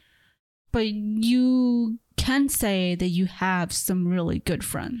 But you can say that you have some really good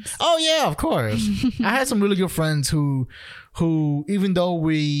friends. Oh yeah, of course. I had some really good friends who even though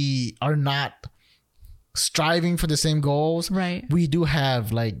we are not striving for the same goals, right? We do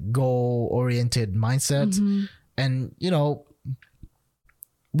have like goal oriented mindsets, and you know.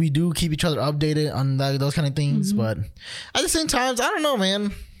 We do keep each other updated on those kind of things, but at the same time, I don't know,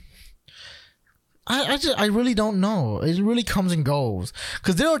 man. I really don't know. It really comes and goes.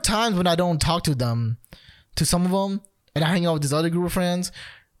 Because there are times when I don't talk to some of them, and I hang out with this other group of friends,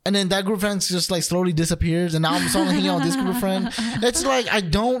 and then that group of friends just like slowly disappears, and now I'm starting hanging out with this group of friends. It's like I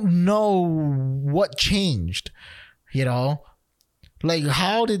don't know what changed, you know? Like,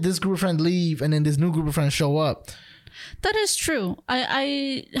 how did this group of friends leave, and then this new group of friends show up? That is true.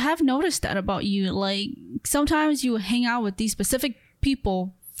 I have noticed that about you. Like sometimes you hang out with these specific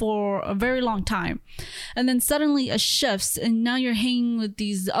people for a very long time, and then suddenly it shifts, and now you're hanging with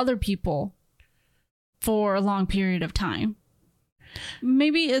these other people for a long period of time.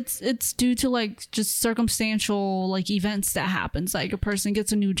 Maybe it's due to like just circumstantial like events that happens, like a person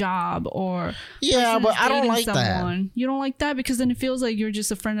gets a new job or but I don't like that. You don't like that because then it feels like you're just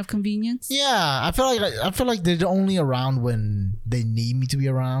a friend of convenience. Yeah, I feel like they're only around when they need me to be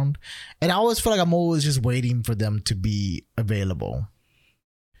around, and I always feel like I'm always just waiting for them to be available.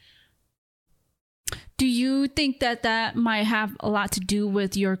 Do you think that that might have a lot to do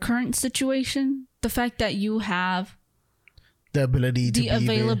with your current situation? The fact that you have the ability to the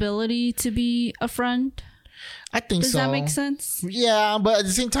availability to be a friend? I think Does so. that make sense? Yeah, but at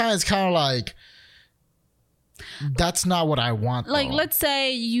the same time, it's kind of like that's not what I want. Like, though. let's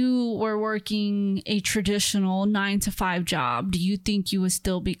say you were working a traditional 9-to-5 job. Do you think you would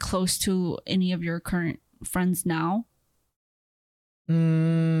still be close to any of your current friends now?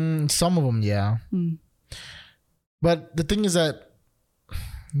 Some of them, yeah. But the thing is that,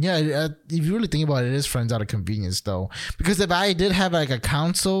 yeah, if you really think about it, it is friends out of convenience, though. Because if I did have like a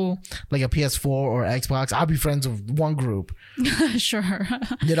console, like a PS4 or Xbox, I'd be friends with one group. Sure.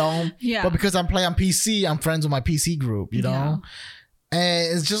 You know? Yeah. But because I'm playing on PC, I'm friends with my PC group, you know? Yeah.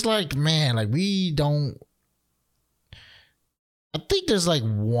 And it's just like, man, like we don't. I think there's like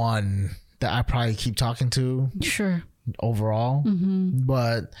one that I probably keep talking to Sure. overall.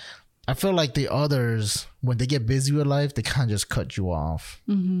 But I feel like the others, when they get busy with life, they kind of just cut you off.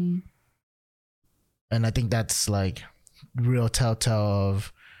 And I think that's like real telltale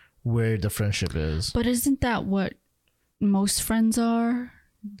of where the friendship is. But isn't that what most friends are?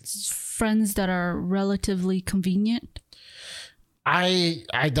 Friends that are relatively convenient? I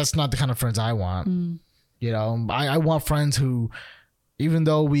that's not the kind of friends I want. You know, I want friends who, even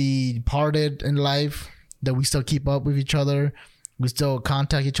though we parted in life, that we still keep up with each other. We still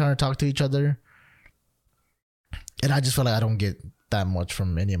contact each other, talk to each other. And I just feel like I don't get that much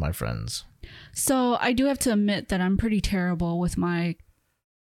from any of my friends. So I do have to admit that I'm pretty terrible with my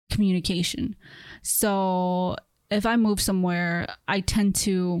communication. So if I move somewhere, I tend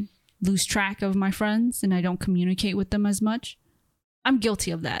to lose track of my friends and I don't communicate with them as much. I'm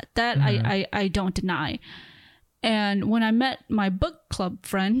guilty of that. That I don't deny. And when I met my book club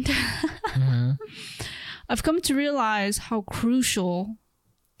friend, I've come to realize how crucial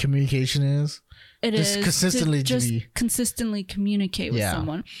communication is. It just is consistently to just consistently communicate with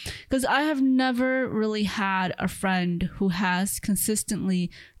someone. Because I have never really had a friend who has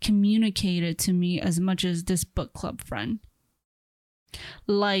consistently communicated to me as much as this book club friend.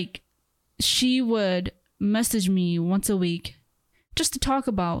 Like, she would message me once a week just to talk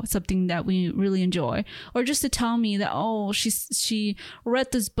about something that we really enjoy, or just to tell me that, oh, she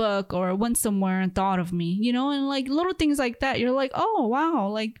read this book or went somewhere and thought of me, you know, and like little things like that. You're like, oh, wow,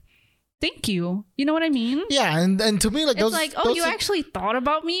 like, thank you. You know what I mean? Yeah, and to me, like, it's like, oh, you actually thought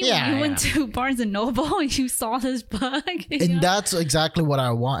about me when you went to Barnes and Noble and you saw this book. And that's exactly what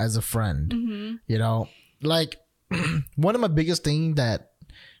I want as a friend. You know, like one of my biggest things that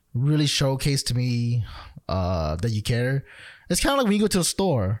really showcased to me that you care. It's kind of like when you go to a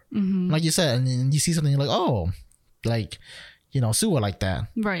store, like you said, and you see something, you're like, oh, like, you know, Sue would like that.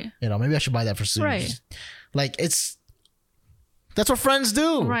 Right. You know, maybe I should buy that for Sue. Right. Like, that's what friends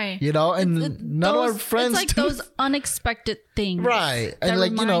do. Right. You know, and none of our friends it's like do. those unexpected things. Right. That And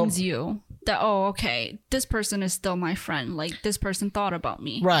like, reminds you that, oh, okay, this person is still my friend. Like, this person thought about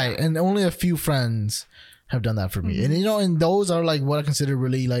me. Right. And only a few friends have done that for me. And, you know, and those are like what I consider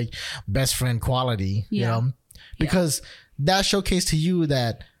really like best friend quality, you know, because that showcased to you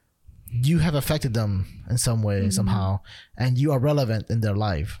that you have affected them in some way, somehow, and you are relevant in their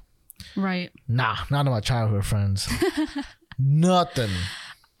life. Right. Nah, none of my childhood friends. Nothing.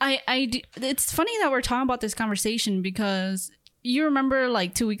 It's funny that we're talking about this conversation because you remember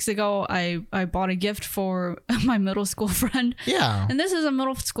like 2 weeks ago, I bought a gift for my middle school friend. Yeah. And this is a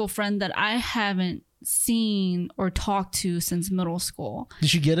middle school friend that I haven't seen or talked to since middle school.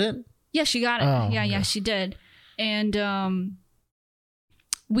 Did she get it? Yeah, she got it. Oh, yeah, she did. And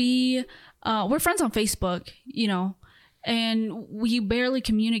we're friends on Facebook, you know, and we barely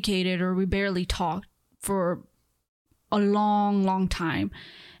communicated or we barely talked for a long, long time.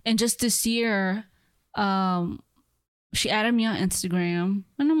 And just this year, she added me on Instagram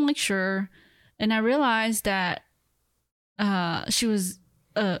and I'm like, sure. And I realized that she was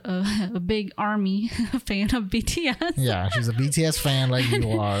a big ARMY fan of BTS. Yeah, she's a BTS fan like you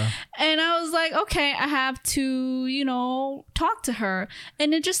are. And I was like, okay, I have to, you know, talk to her.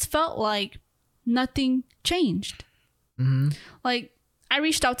 And it just felt like nothing changed. Like, I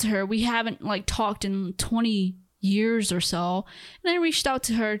reached out to her. We haven't like talked in 20 years or so. And I reached out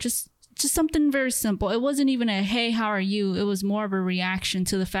to her, just something very simple. It wasn't even a, hey, how are you? It was more of a reaction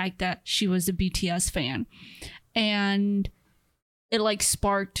to the fact that she was a BTS fan. And it like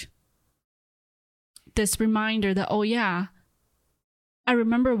sparked this reminder that, oh yeah, I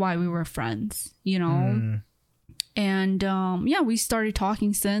remember why we were friends, you know? And yeah, we started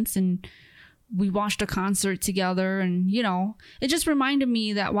talking since, and we watched a concert together, and you know, it just reminded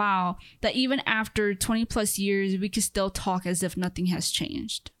me that, wow, that even after 20 plus years, we could still talk as if nothing has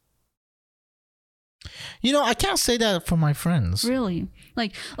changed. I can't say that for my friends. Really?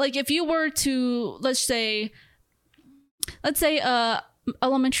 Like if you were to, let's say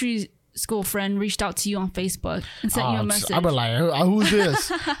elementary school friend reached out to you on Facebook and sent you a message. I'd be like, who's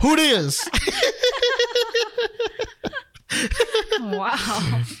this? Who this?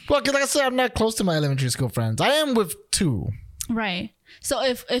 Wow. Well, because like I said, I'm not close to my elementary school friends. I am with 2. Right. So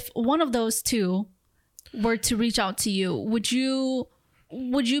if one of those 2 were to reach out to you, would you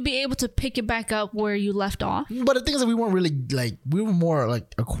be able to pick it back up where you left off? But the thing is that we weren't really we were more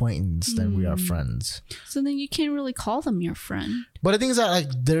like acquaintance than we are friends. So then you can't really call them your friend. But the thing is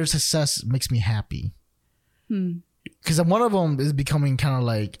that their success makes me happy. Because one of them is becoming kind of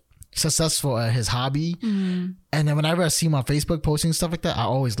like successful at his hobby. And then whenever I see him on Facebook posting stuff like that, I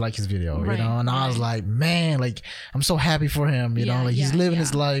always like his video, right, and I was like, man, like I'm so happy for him, he's living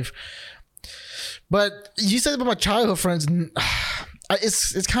his life. But you said about my childhood friends,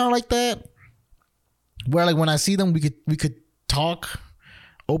 it's kind of like that, where like when I see them, we could talk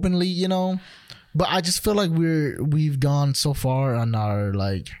openly, but I just feel like we've gone so far on our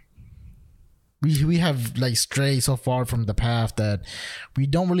like. We have like strayed so far from the path that we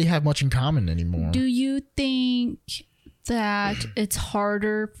don't really have much in common anymore. Do you think that it's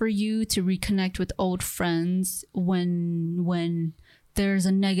harder for you to reconnect with old friends when there's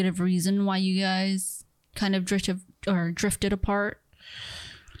a negative reason why you guys kind of drifted apart?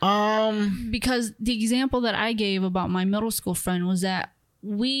 Because the example that I gave about my middle school friend was that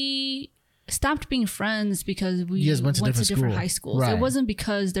we stopped being friends because we went to different high schools. Right. It wasn't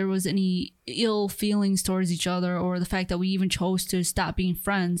because there was any ill feelings towards each other or the fact that we even chose to stop being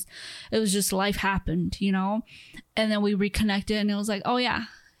friends. It was just life happened, and then we reconnected and it was like, oh yeah,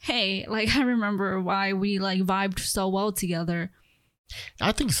 hey, like I remember why we like vibed so well together.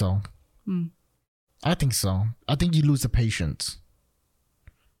 I think so. I think so. I think you lose the patience.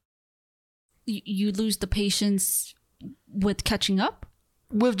 You lose the patience with catching up?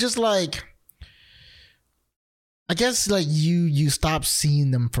 With just like, I guess like you stop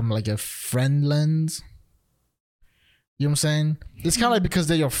seeing them from like a friend lens. You know what I'm saying? It's kind of like because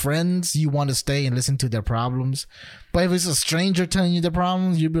they're your friends, you want to stay and listen to their problems. But if it's a stranger telling you their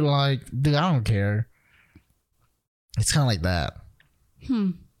problems, you'd be like, dude, I don't care. It's kind of like that.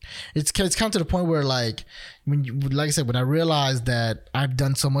 It's kind of to the point where like like I said, when I realized that I've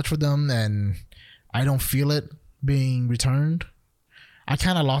done so much for them and I don't feel it being returned, I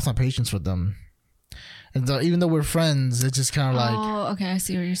kind of lost my patience with them. And so even though we're friends, it's just kind of like, oh, okay, I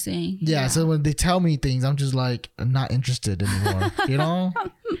see what you're saying. Yeah, so when they tell me things, I'm just like, I'm not interested anymore,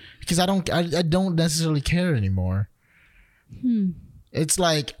 because I don't necessarily care anymore. It's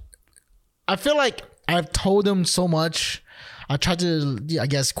like, I feel like I've told them so much. I tried to, I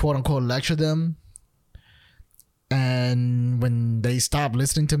guess, quote unquote, lecture them. And when they stop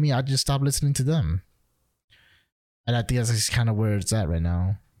listening to me, I just stop listening to them. And I think that's just kind of where it's at right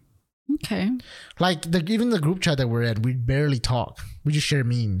now. Okay. Like even the group chat that we're in, we barely talk. We just share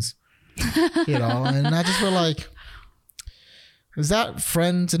memes, And I just feel like, is that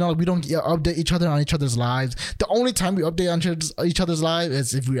friends? We don't update each other on each other's lives. The only time we update on each other's lives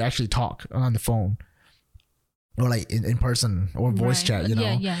is if we actually talk on the phone. Or like in person or voice chat,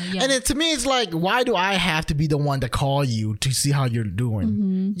 Yeah. And to me, it's like, why do I have to be the one to call you to see how you're doing? You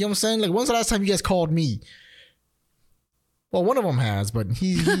know what I'm saying? Like, when's the last time you guys called me? Well, one of them has, but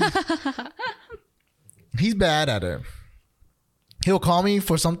he's bad at it. He'll call me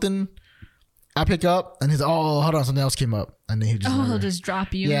for something. I pick up and he's hold on, something else came up, and then he'll just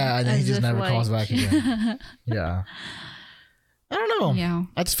drop you. Yeah, and then he just never calls back again. Yeah, I don't know. Yeah,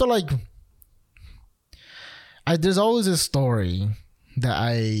 I just feel like there's always a story that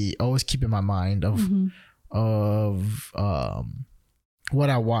I always keep in my mind of what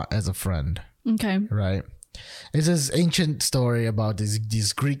I want as a friend. Okay, right. It's this ancient story about this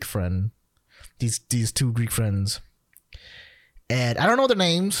Greek friend, these 2 Greek friends, and I don't know their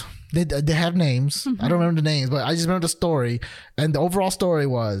names. They have names. I don't remember the names, but I just remember the story. And the overall story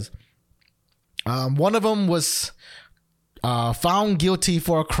was, one of them was found guilty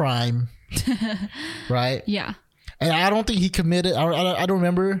for a crime, right? Yeah. And I don't think he committed. I don't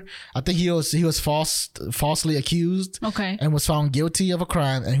remember. I think he was falsely accused. Okay. And was found guilty of a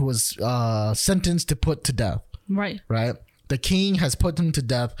crime, and he was sentenced to put to death. Right. Right. The king has put him to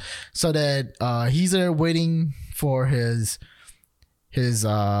death, so that he's there waiting for his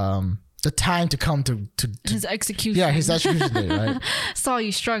the time to come to his execution. Yeah, his execution day. Right. Saw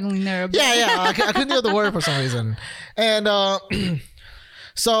you struggling there a bit. Yeah. I couldn't hear the word for some reason, and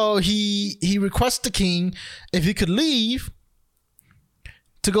so he requests the king if he could leave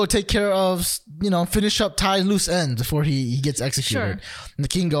to go take care of, finish up tie loose ends before he gets executed. Sure. And the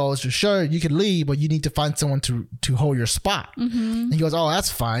king goes, sure, you can leave, but you need to find someone to hold your spot. And he goes, oh,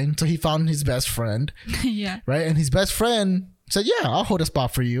 that's fine. So he found his best friend. Yeah. Right. And his best friend said, yeah, I'll hold a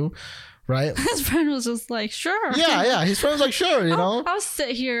spot for you. Right. His friend was just like, sure. Yeah. His friend was like, sure, I'll sit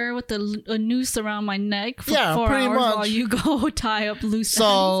here with a noose around my neck for 4 pretty hours much. while you go tie up loose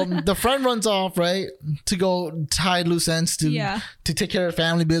So ends. the friend runs off, right, to go tie loose ends to take care of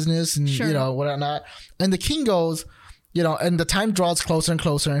family business and, whatnot. And the king goes, and the time draws closer and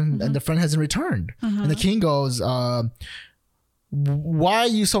closer and the friend hasn't returned. And the king goes, why are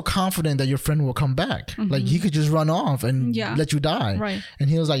you so confident that your friend will come back? Like, he could just run off and let you die. Right. And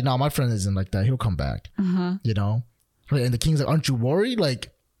he was like, no, my friend isn't like that. He'll come back. Right? And the king's like, aren't you worried? Like,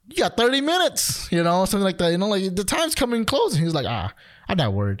 you got 30 minutes, something like that. Like, the time's coming close. And he's like, I'm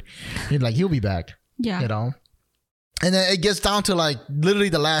not worried. He's like, he'll be back. Yeah. And then it gets down to like literally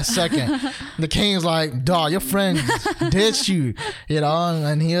the last second. The king's like, dog, your friend ditched you,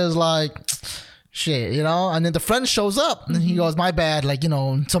 and he was like, shit, and then the friend shows up and he goes, my bad, like,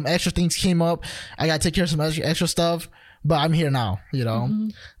 some extra things came up, I gotta take care of some extra stuff, but I'm here now,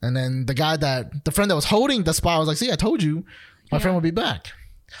 and then the friend that was holding the spot was like, see, I told you my friend will be back.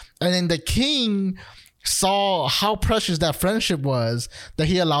 And then the king saw how precious that friendship was that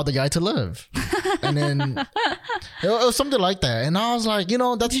he allowed the guy to live. And then it was something like that. And I was like,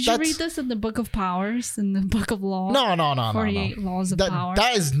 that's... Did you read this in the Book of Powers, in the Book of Law? No. 48 Laws of Power.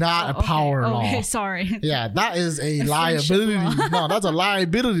 That is not a power law. Okay, sorry. Yeah, that is a liability. No, that's a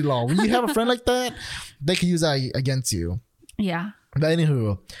liability law. When you have a friend like that, they can use that against you. Yeah. But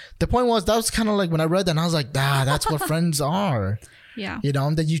anywho, the point was, that was kind of like when I read that and I was like, that's what friends are. Yeah.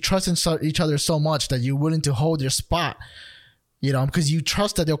 That you trust in each other so much that you're willing to hold your spot, because you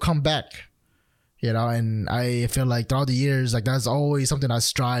trust that they'll come back, and I feel like throughout the years, like, that's always something I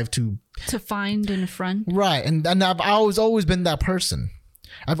strive to find in a friend. Right. And I've always been that person.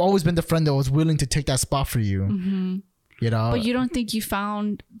 I've always been the friend that was willing to take that spot for you, But you don't think you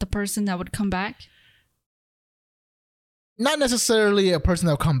found the person that would come back? Not necessarily a person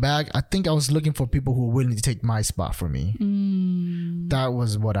that will come back. I think I was looking for people who were willing to take my spot for me. That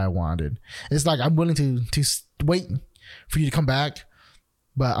was what I wanted. It's like, I'm willing to wait for you to come back,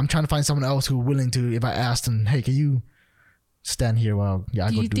 but I'm trying to find someone else who's willing to, if I asked them, hey, can you stand here while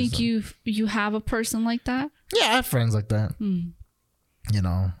I do go you do think something? you have a person like that? Yeah, I have friends like that.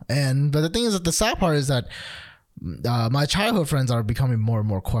 But the thing is that the sad part is that my childhood friends are becoming more and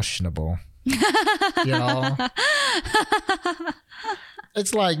more questionable.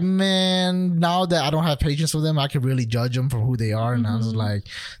 It's like, man, now that I don't have patience with them, I can really judge them for who they are. And I was like,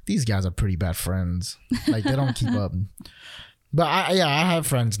 these guys are pretty bad friends. Like, they don't keep up. But I have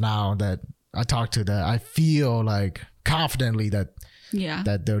friends now that I talk to that I feel like confidently that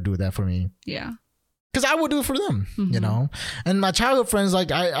they'll do that for me. Yeah. Because I would do it for them, And my childhood friends,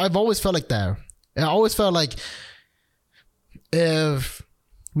 like, I've always felt like that. I always felt like if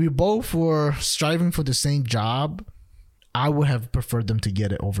we both were striving for the same job, I would have preferred them to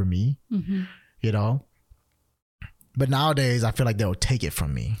get it over me, But nowadays, I feel like they'll take it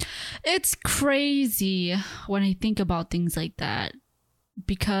from me. It's crazy when I think about things like that,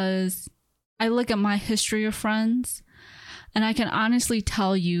 because I look at my history of friends and I can honestly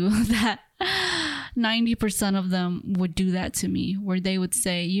tell you that 90% of them would do that to me, where they would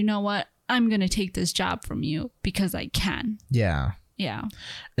say, you know what, I'm going to take this job from you because I can. Yeah. Yeah.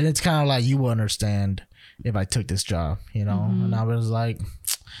 And it's kind of like, you will understand if I took this job, And I was like,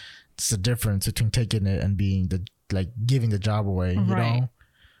 it's the difference between taking it and being giving the job away, you know?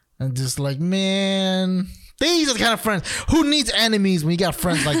 And just like, man, these are the kind of friends. Who needs enemies when you got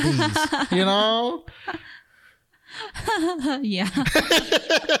friends like these, Yeah.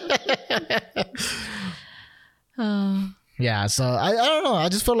 Yeah, so I don't know. I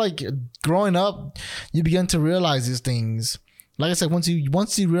just feel like growing up, you begin to realize these things. Like I said, once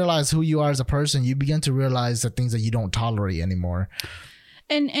you realize who you are as a person, you begin to realize the things that you don't tolerate anymore.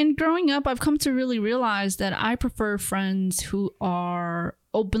 And growing up, I've come to really realize that I prefer friends who are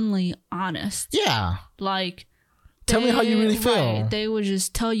openly honest. Yeah. Like, tell me how you really feel. Right, they would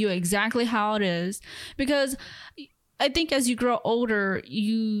just tell you exactly how it is. Because I think as you grow older,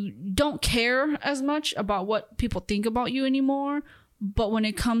 you don't care as much about what people think about you anymore. But when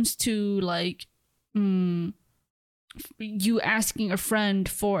it comes to like you asking a friend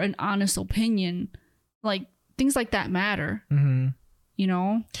for an honest opinion, like things like that matter.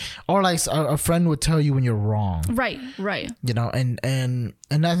 Or like a friend would tell you when you're wrong. Right. And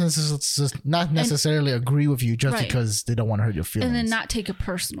not necessarily agree with you just because they don't want to hurt your feelings. And then not take it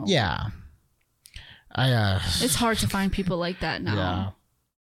personal. Yeah. It's hard to find people like that now. Yeah.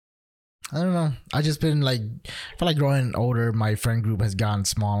 I don't know. I just been like, I feel like growing older, my friend group has gotten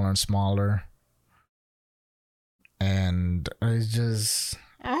smaller and smaller. And it's just,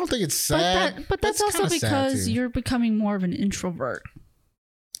 I don't think it's sad. But that's also because you're becoming more of an introvert.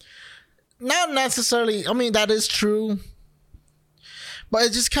 Not necessarily. I mean, that is true. But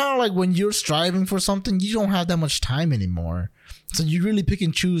it's just kind of like when you're striving for something, you don't have that much time anymore. So you really pick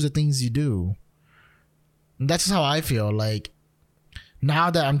and choose the things you do. And that's just how I feel. Like,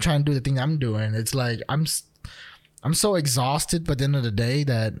 now that I'm trying to do the thing I'm doing, it's like I'm so exhausted by the end of the day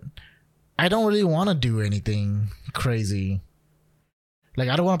that I don't really want to do anything crazy. Like,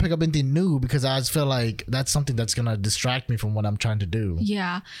 I don't want to pick up anything new because I just feel like that's something that's going to distract me from what I'm trying to do.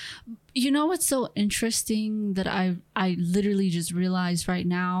 Yeah. You know what's so interesting that I literally just realized right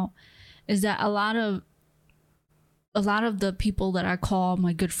now is that a lot of the people that I call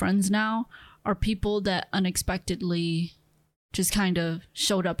my good friends now are people that unexpectedly just kind of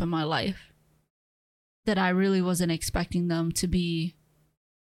showed up in my life that I really wasn't expecting them to be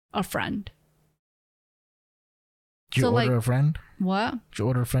a friend. Did you order a friend? What? Did you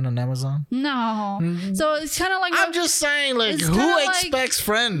order a friend on Amazon? No. Mm-hmm. So it's kind of like... I'm just saying, like, who expects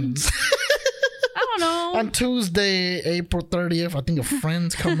friends? I don't know. On Tuesday, April 30th, I think a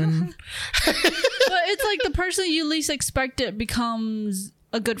friend's coming. But it's like the person you least expect it becomes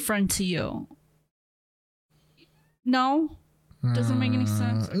a good friend to you. No? Doesn't make any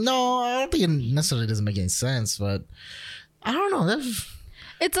sense? No, I don't think it necessarily doesn't make any sense, but I don't know.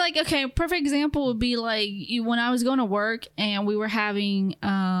 It's like, okay, perfect example would be like when I was going to work and we were having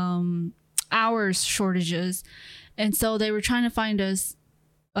hours shortages. And so they were trying to find us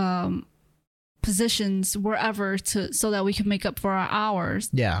positions wherever so that we could make up for our hours.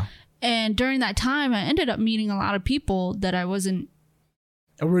 Yeah. And during that time, I ended up meeting a lot of people that I wasn't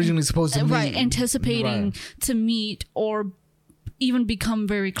originally supposed to meet. Right, anticipating to meet or even become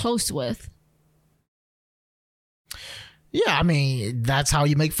very close with. Yeah, I mean, that's how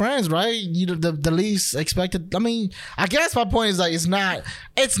you make friends, right? You the least expected. I mean, I guess my point is like it's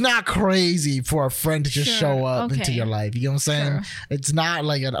not crazy for a friend to just show up into your life. You know what I'm saying? Sure. It's not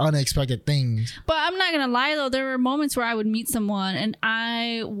like an unexpected thing. But I'm not gonna lie though, there were moments where I would meet someone and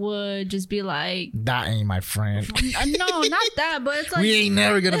I would just be like, "That ain't my friend." No, not that, but it's like we ain't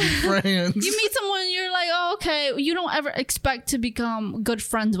never gonna be friends. You meet someone, and you're like, "Oh, okay." You don't ever expect to become good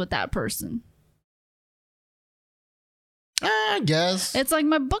friends with that person. I guess. It's like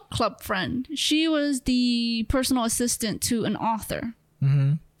my book club friend. She was the personal assistant to an author.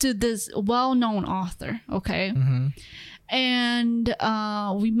 Mm-hmm. To this well-known author, okay? Mm-hmm. And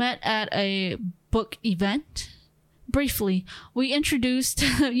we met at a book event. Briefly, we introduced,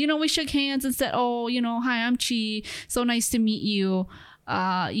 we shook hands and said, "Oh, hi, I'm Chi. So nice to meet you.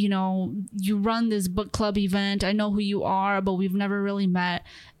 You run this book club event. I know who you are, but we've never really met."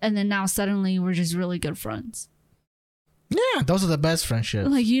 And then now suddenly we're just really good friends. Yeah, those are the best friendships.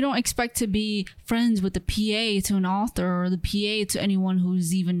 Like, you don't expect to be friends with the PA to an author or the PA to anyone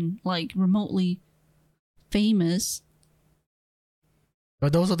who's even, like, remotely famous.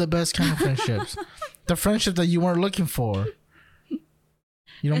 But those are the best kind of friendships. The friendship that you weren't looking for. You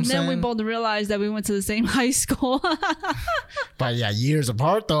know what I'm saying? And then we both realized that we went to the same high school. But yeah, years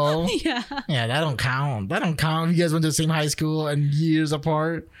apart, though. Yeah. Yeah, that don't count. That don't count. You guys went to the same high school and years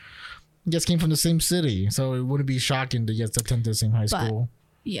apart. You guys came from the same city, so it wouldn't be shocking to just attend the same high school.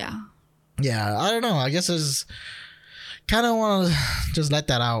 Yeah. Yeah, I don't know. I guess I just kind of want to just let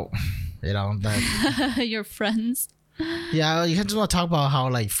that out, that your friends. Yeah, you just want to talk about how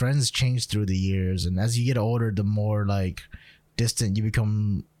like friends change through the years, and as you get older, the more like distant you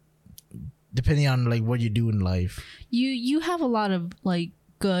become, depending on like what you do in life. You have a lot of like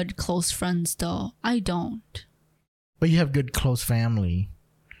good close friends, though. I don't. But you have good close family.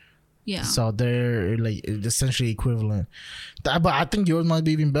 Yeah. So they're like essentially equivalent. But I think yours might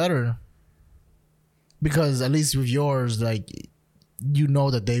be even better. Because at least with yours, like,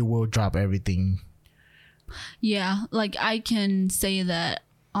 that they will drop everything. Yeah. Like, I can say that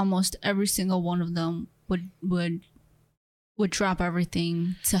almost every single one of them would drop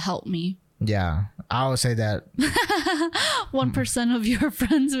everything to help me. Yeah. I would say that 1% of your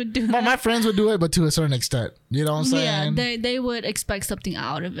friends would do that. My friends would do it, but to a certain extent. You know what I'm saying? Yeah, they would expect something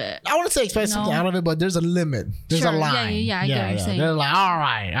out of it. I wouldn't say expect something out of it, but there's a limit. There's a line. Yeah, I get what you're saying. They're like, all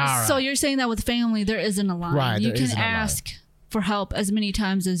right. So you're saying that with family, there isn't a line. Right, you can ask for help as many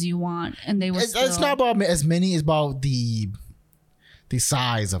times as you want, and they will It's not about as many, it's about the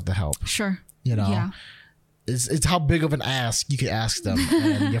size of the help. Sure. Yeah. It's how big of an ask you can ask them.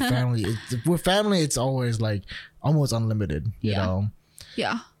 And your family, with family, it's always like almost unlimited, you know?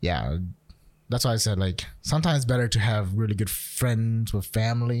 Yeah. Yeah. That's why I said like sometimes it's better to have really good friends with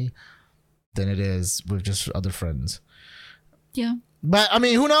family than it is with just other friends. Yeah. But I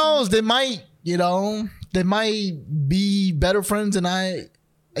mean, who knows? They might, they might be better friends than I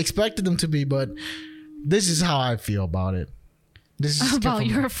expected them to be. But this is how I feel about it. This is about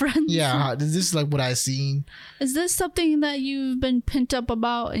your friends. Yeah, this is like what I seen. Is this something that you've been pent up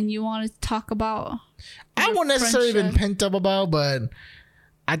about and you want to talk about? I won't necessarily been pent up about, but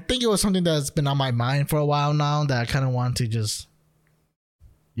I think it was something that's been on my mind for a while now that I kind of want to just.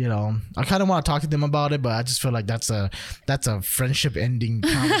 I kind of want to talk to them about it, but I just feel like that's a friendship ending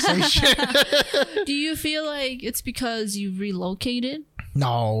conversation. Do you feel like it's because you relocated?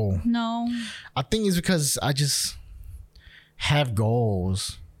 No. I think it's because I just have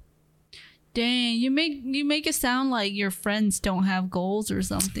goals. Dang, you make it sound like your friends don't have goals or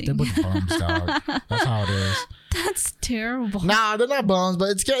something. They're both bums, dog. That's how it is. That's terrible. Nah, they're not bums,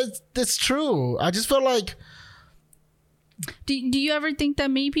 but it's true. I just feel like. Do you ever think that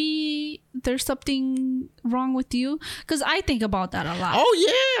maybe there's something wrong with you? Because I think about that a lot.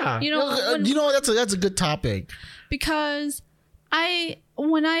 Oh yeah, that's a good topic. Because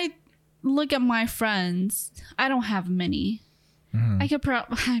when I look at my friends, I don't have many. Mm-hmm.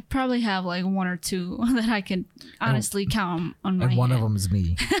 I probably have like one or two that I can honestly count on my hand. One of them is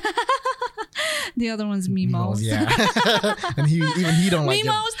me. The other one's Mimos. Yeah. And he don't like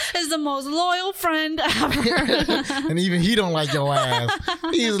Mimos is the most loyal friend ever. And even he don't like your ass.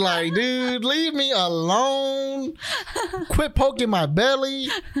 He's like, dude, leave me alone. Quit poking my belly.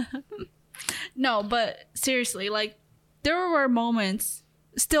 No, but seriously, like there were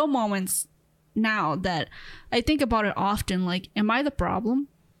still moments now that I think about it often. Like, am I the problem?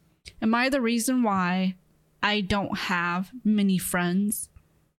 Am I the reason why I don't have many friends?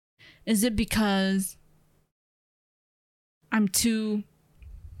 Is it because I'm too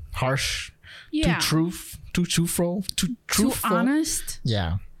harsh? Yeah. Too truthful? Too honest?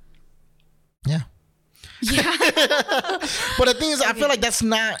 Yeah. But the thing is, okay. I feel like that's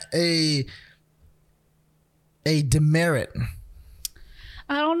not a demerit.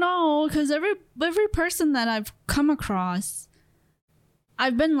 I don't know, because every person that I've come across,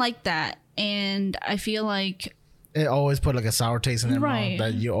 I've been like that, and I feel like it always put like a sour taste in their right. mouth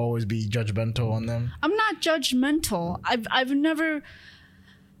that you always be judgmental on them. I'm not judgmental. I've never.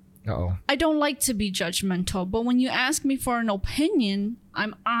 Uh-oh. I don't like to be judgmental, but when you ask me for an opinion,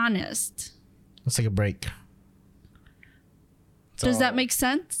 I'm honest. Let's take a break. Does that make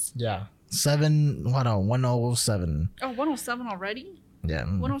sense? Yeah. 107. Oh, 107 already? Yeah.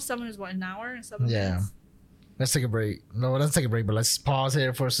 107 is what, an hour and 7 minutes? Yeah. Let's take a break. No, let's take a break, but let's pause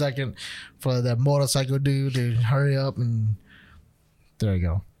here for a second for the motorcycle dude to hurry up and there you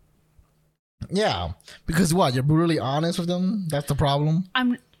go. Yeah. Because what? You're brutally honest with them? That's the problem?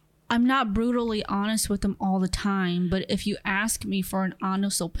 I'm not brutally honest with them all the time, but if you ask me for an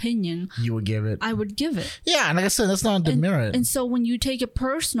honest opinion, you would give it. I would give it. Yeah, and like I said, that's not a demerit. And so when you take it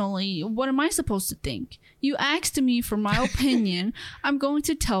personally, what am I supposed to think? You asked me for my opinion. I'm going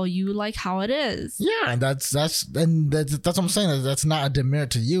to tell you like how it is. Yeah, and that's what I'm saying. That's not a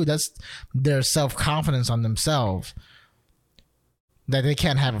demerit to you. That's their self-confidence on themselves. That they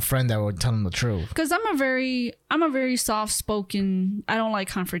can't have a friend that would tell them the truth. Because I'm a very soft-spoken, I don't like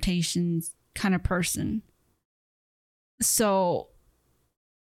confrontations kind of person. So,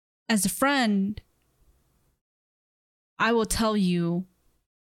 as a friend, I will tell you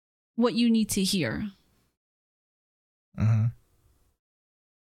what you need to hear. Mm-hmm.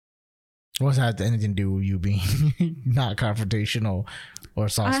 What's that have anything to do with you being not confrontational or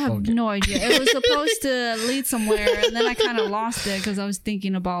soft-spoken? I have no idea. It was supposed to lead somewhere, and then I kind of lost it because I was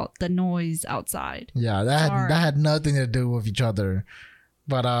thinking about the noise outside. Yeah, that had nothing to do with each other.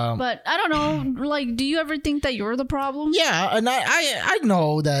 But I don't know. Like, do you ever think that you're the problem? Yeah, and I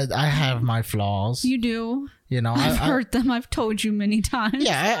know that I have my flaws. You do. You know, I've heard them. I've told you many times.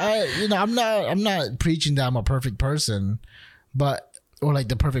 Yeah, I'm not preaching that I'm a perfect person, or like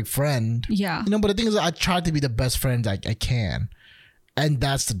the perfect friend. Yeah. But the thing is, I try to be the best friend I can. And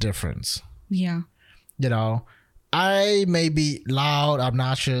that's the difference. Yeah. I may be loud,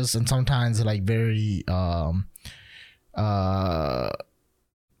 obnoxious, and sometimes like very, not, I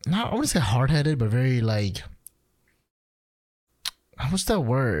wouldn't say hard-headed, but very like, what's that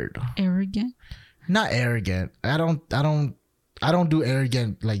word? Arrogant? Not arrogant. I don't do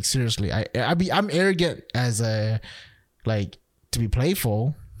arrogant, like seriously. I'm arrogant as a, like, to be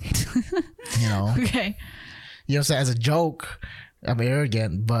playful, Okay. You know what I'm saying? As a joke, I'm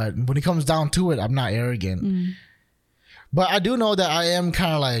arrogant, but when it comes down to it, I'm not arrogant. Mm. But I do know that I am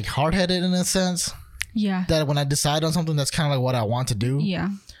kind of like hard-headed in a sense. Yeah. That when I decide on something, that's kind of like what I want to do. Yeah.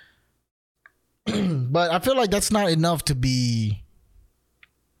 But I feel like that's not enough to be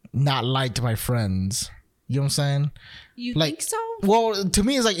not liked by friends. You know what I'm saying? You like, think so? Well, to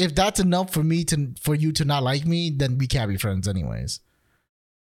me, it's like if that's enough for you to not like me, then we can't be friends anyways.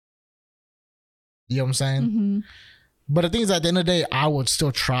 You know what I'm saying? Mm-hmm. But the thing is, at the end of the day, I would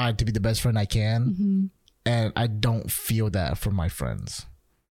still try to be the best friend I can, Mm-hmm. and I don't feel that from my friends.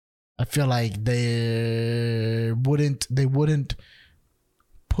 I feel like they wouldn't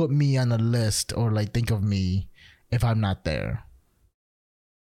put me on a list or like think of me if I'm not there.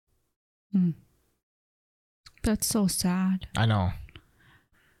 That's so sad. I know.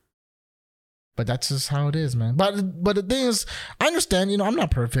 But that's just how it is, man. But the thing is, I understand, I'm not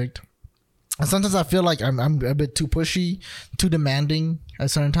perfect. And sometimes I feel like I'm a bit too pushy, too demanding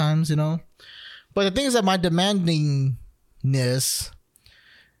at certain times, But the thing is that my demandingness,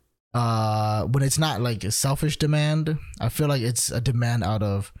 when it's not like a selfish demand, I feel like it's a demand out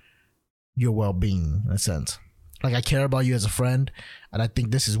of your well-being in a sense. Like I care about you as a friend, and I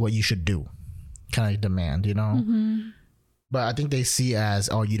think this is what you should do. Kind of demand, Mm-hmm. But I think they see as,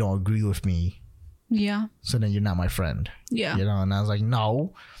 oh, you don't agree with me, Yeah. so then you're not my friend. Yeah. And I was like,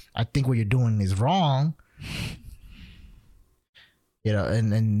 no, I think what you're doing is wrong.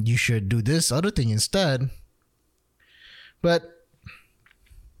 And you should do this other thing instead. But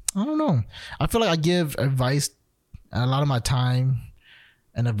I don't know. I feel like I give advice a lot of my time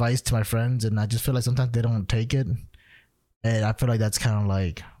and advice to my friends, and I just feel like sometimes they don't take it. And I feel like that's kind of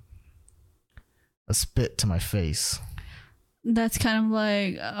like a spit to my face. That's kind of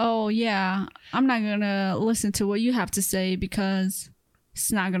like, oh yeah, I'm not gonna listen to what you have to say because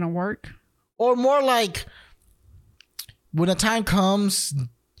it's not gonna work. Or more like, when the time comes,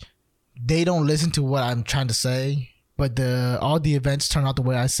 they don't listen to what I'm trying to say, but all the events turn out the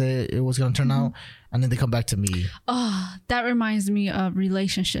way I say it was gonna turn out, and then they come back to me. Oh, that reminds me of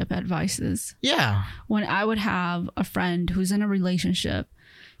relationship advices. Yeah. When I would have a friend who's in a relationship,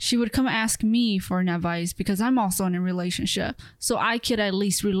 she would come ask me for an advice because I'm also in a relationship. So I could at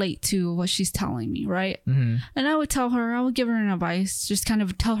least relate to what she's telling me, right? Mm-hmm. And I would give her an advice, just kind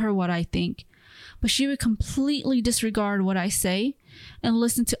of tell her what I think. But she would completely disregard what I say and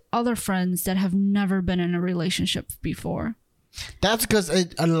listen to other friends that have never been in a relationship before. That's because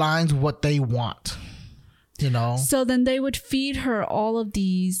it aligns what they want, So then they would feed her all of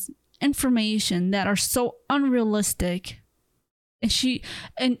these information that are so unrealistic. And she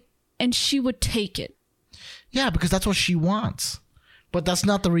would take it. Yeah, because that's what she wants. But that's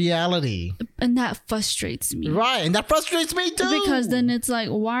not the reality. And that frustrates me. Right, and that frustrates me too. Because then it's like,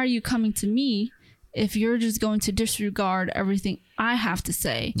 why are you coming to me if you're just going to disregard everything I have to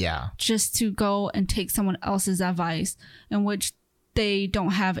say? Yeah. Just to go and take someone else's advice in which they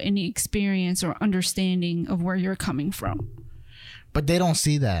don't have any experience or understanding of where you're coming from. But they don't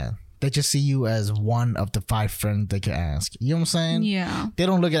see that. They just see you as one of the 5 friends they could ask. You know what I'm saying? Yeah. They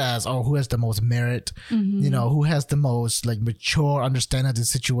don't look at it as, oh, who has the most merit? Mm-hmm. Who has the most like mature understanding of the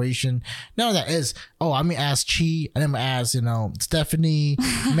situation? No, that is, oh, I'm gonna ask Chi, and I'm gonna ask, Stephanie,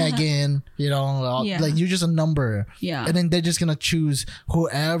 Megan, Yeah. like you're just a number. Yeah. And then they're just gonna choose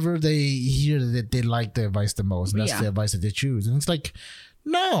whoever they hear that they like the advice the most. And that's the advice that they choose. And it's like,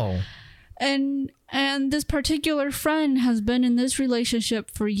 no. And this particular friend has been in this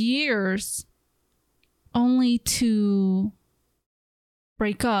relationship for years, only to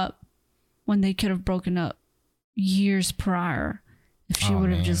break up when they could have broken up years prior if she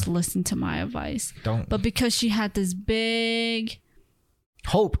would have just listened to my advice. But because she had this big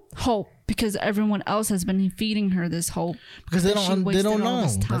hope, because everyone else has been feeding her this hope, because they don't know.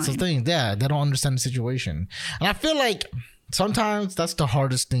 That's the thing. Yeah, they don't understand the situation, and I feel like sometimes that's the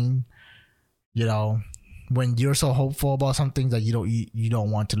hardest thing. When you're so hopeful about something that you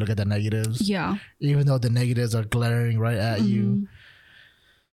don't want to look at the negatives. Yeah. Even though the negatives are glaring right at you.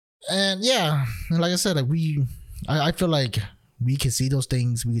 And yeah, like I said, I feel like we can see those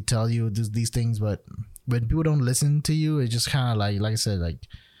things, we could tell you these things, but when people don't listen to you, it just kind of like I said, like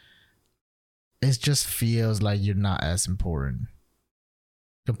it just feels like you're not as important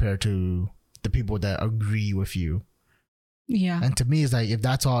compared to the people that agree with you. Yeah. And to me, it's like, if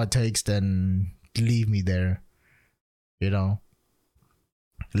that's all it takes, then leave me there.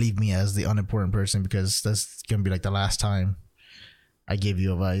 Leave me as the unimportant person, because that's going to be like the last time I give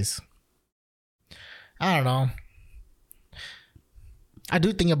you advice. I don't know. I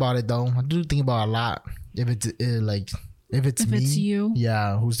do think about it though. I do think about it a lot. If it's me, it's you.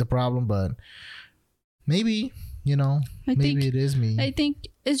 Yeah, who's the problem? But maybe, maybe it is me. I think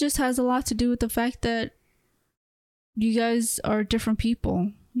it just has a lot to do with the fact that you guys are different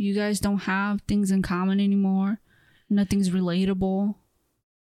people. You guys don't have things in common anymore. Nothing's relatable.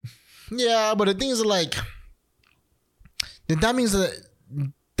 Yeah, but the thing is, like, that means that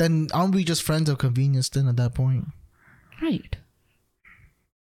then aren't we just friends of convenience then at that point? Right.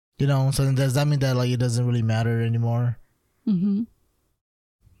 You know, so then does that mean that like it doesn't really matter anymore? Mm-hmm.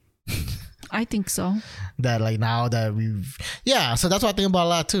 I think so. That like now that we've so that's what I think about a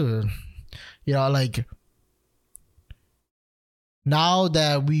lot too. You know, like now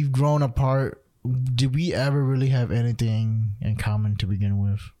that we've grown apart, did we ever really have anything in common to begin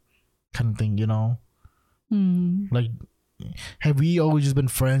with? Kind of thing, you know? Like, have we always just been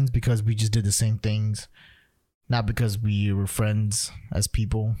friends because we just did the same things, not because we were friends as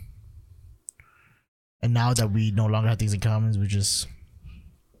people? And now that we no longer have things in common, we just...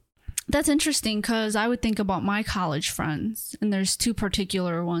 That's interesting because I would think about my college friends, and there's two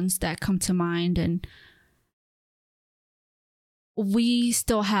particular ones that come to mind, and we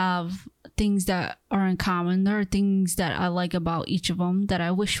still have things that are in common. There are things that I like about each of them that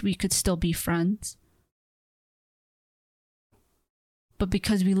I wish we could still be friends. But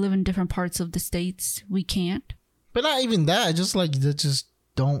because we live in different parts of the States, we can't. But not even that. Just like they just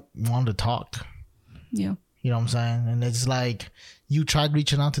don't want to talk. Yeah. You know what I'm saying? And it's like you tried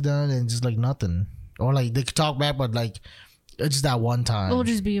reaching out to them and just like nothing. Or like they could talk back, but like it's just that one time. It'll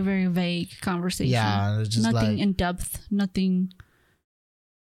just be a very vague conversation. Yeah. It's just nothing like, in depth. Nothing.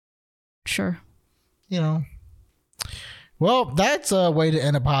 Sure. You know. Well, that's a way to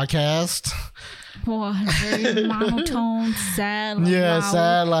end a podcast. Boy, very monotone, sad. Like, wow,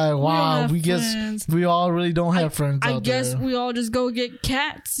 sad. Like, wow, we all really don't have friends. I guess we all just go get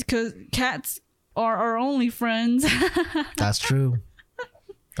cats because cats are our only friends. That's true.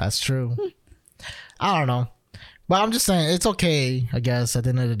 That's true. I don't know, but I'm just saying it's okay. I guess at the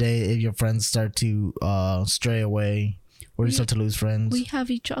end of the day, if your friends start to stray away or you start to lose friends, we have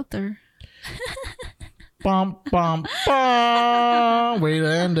each other. Bum, bum, bum. Way to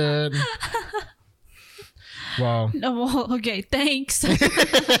end it. Wow. No, well, okay, thanks. Rude.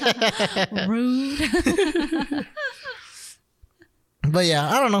 But yeah,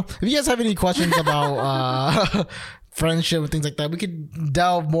 I don't know. If you guys have any questions about friendship and things like that, we could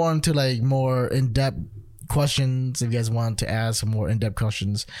delve more into like more in-depth questions. If you guys want to ask some more in-depth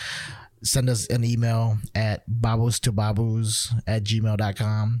questions, send us an email at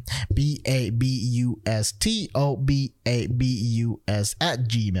babustobabus@gmail.com.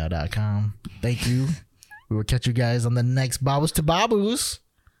 BABUSTOBABUS@gmail.com. Thank you. We will catch you guys on the next Babus to Babus.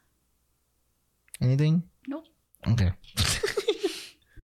 Anything? Nope. Okay.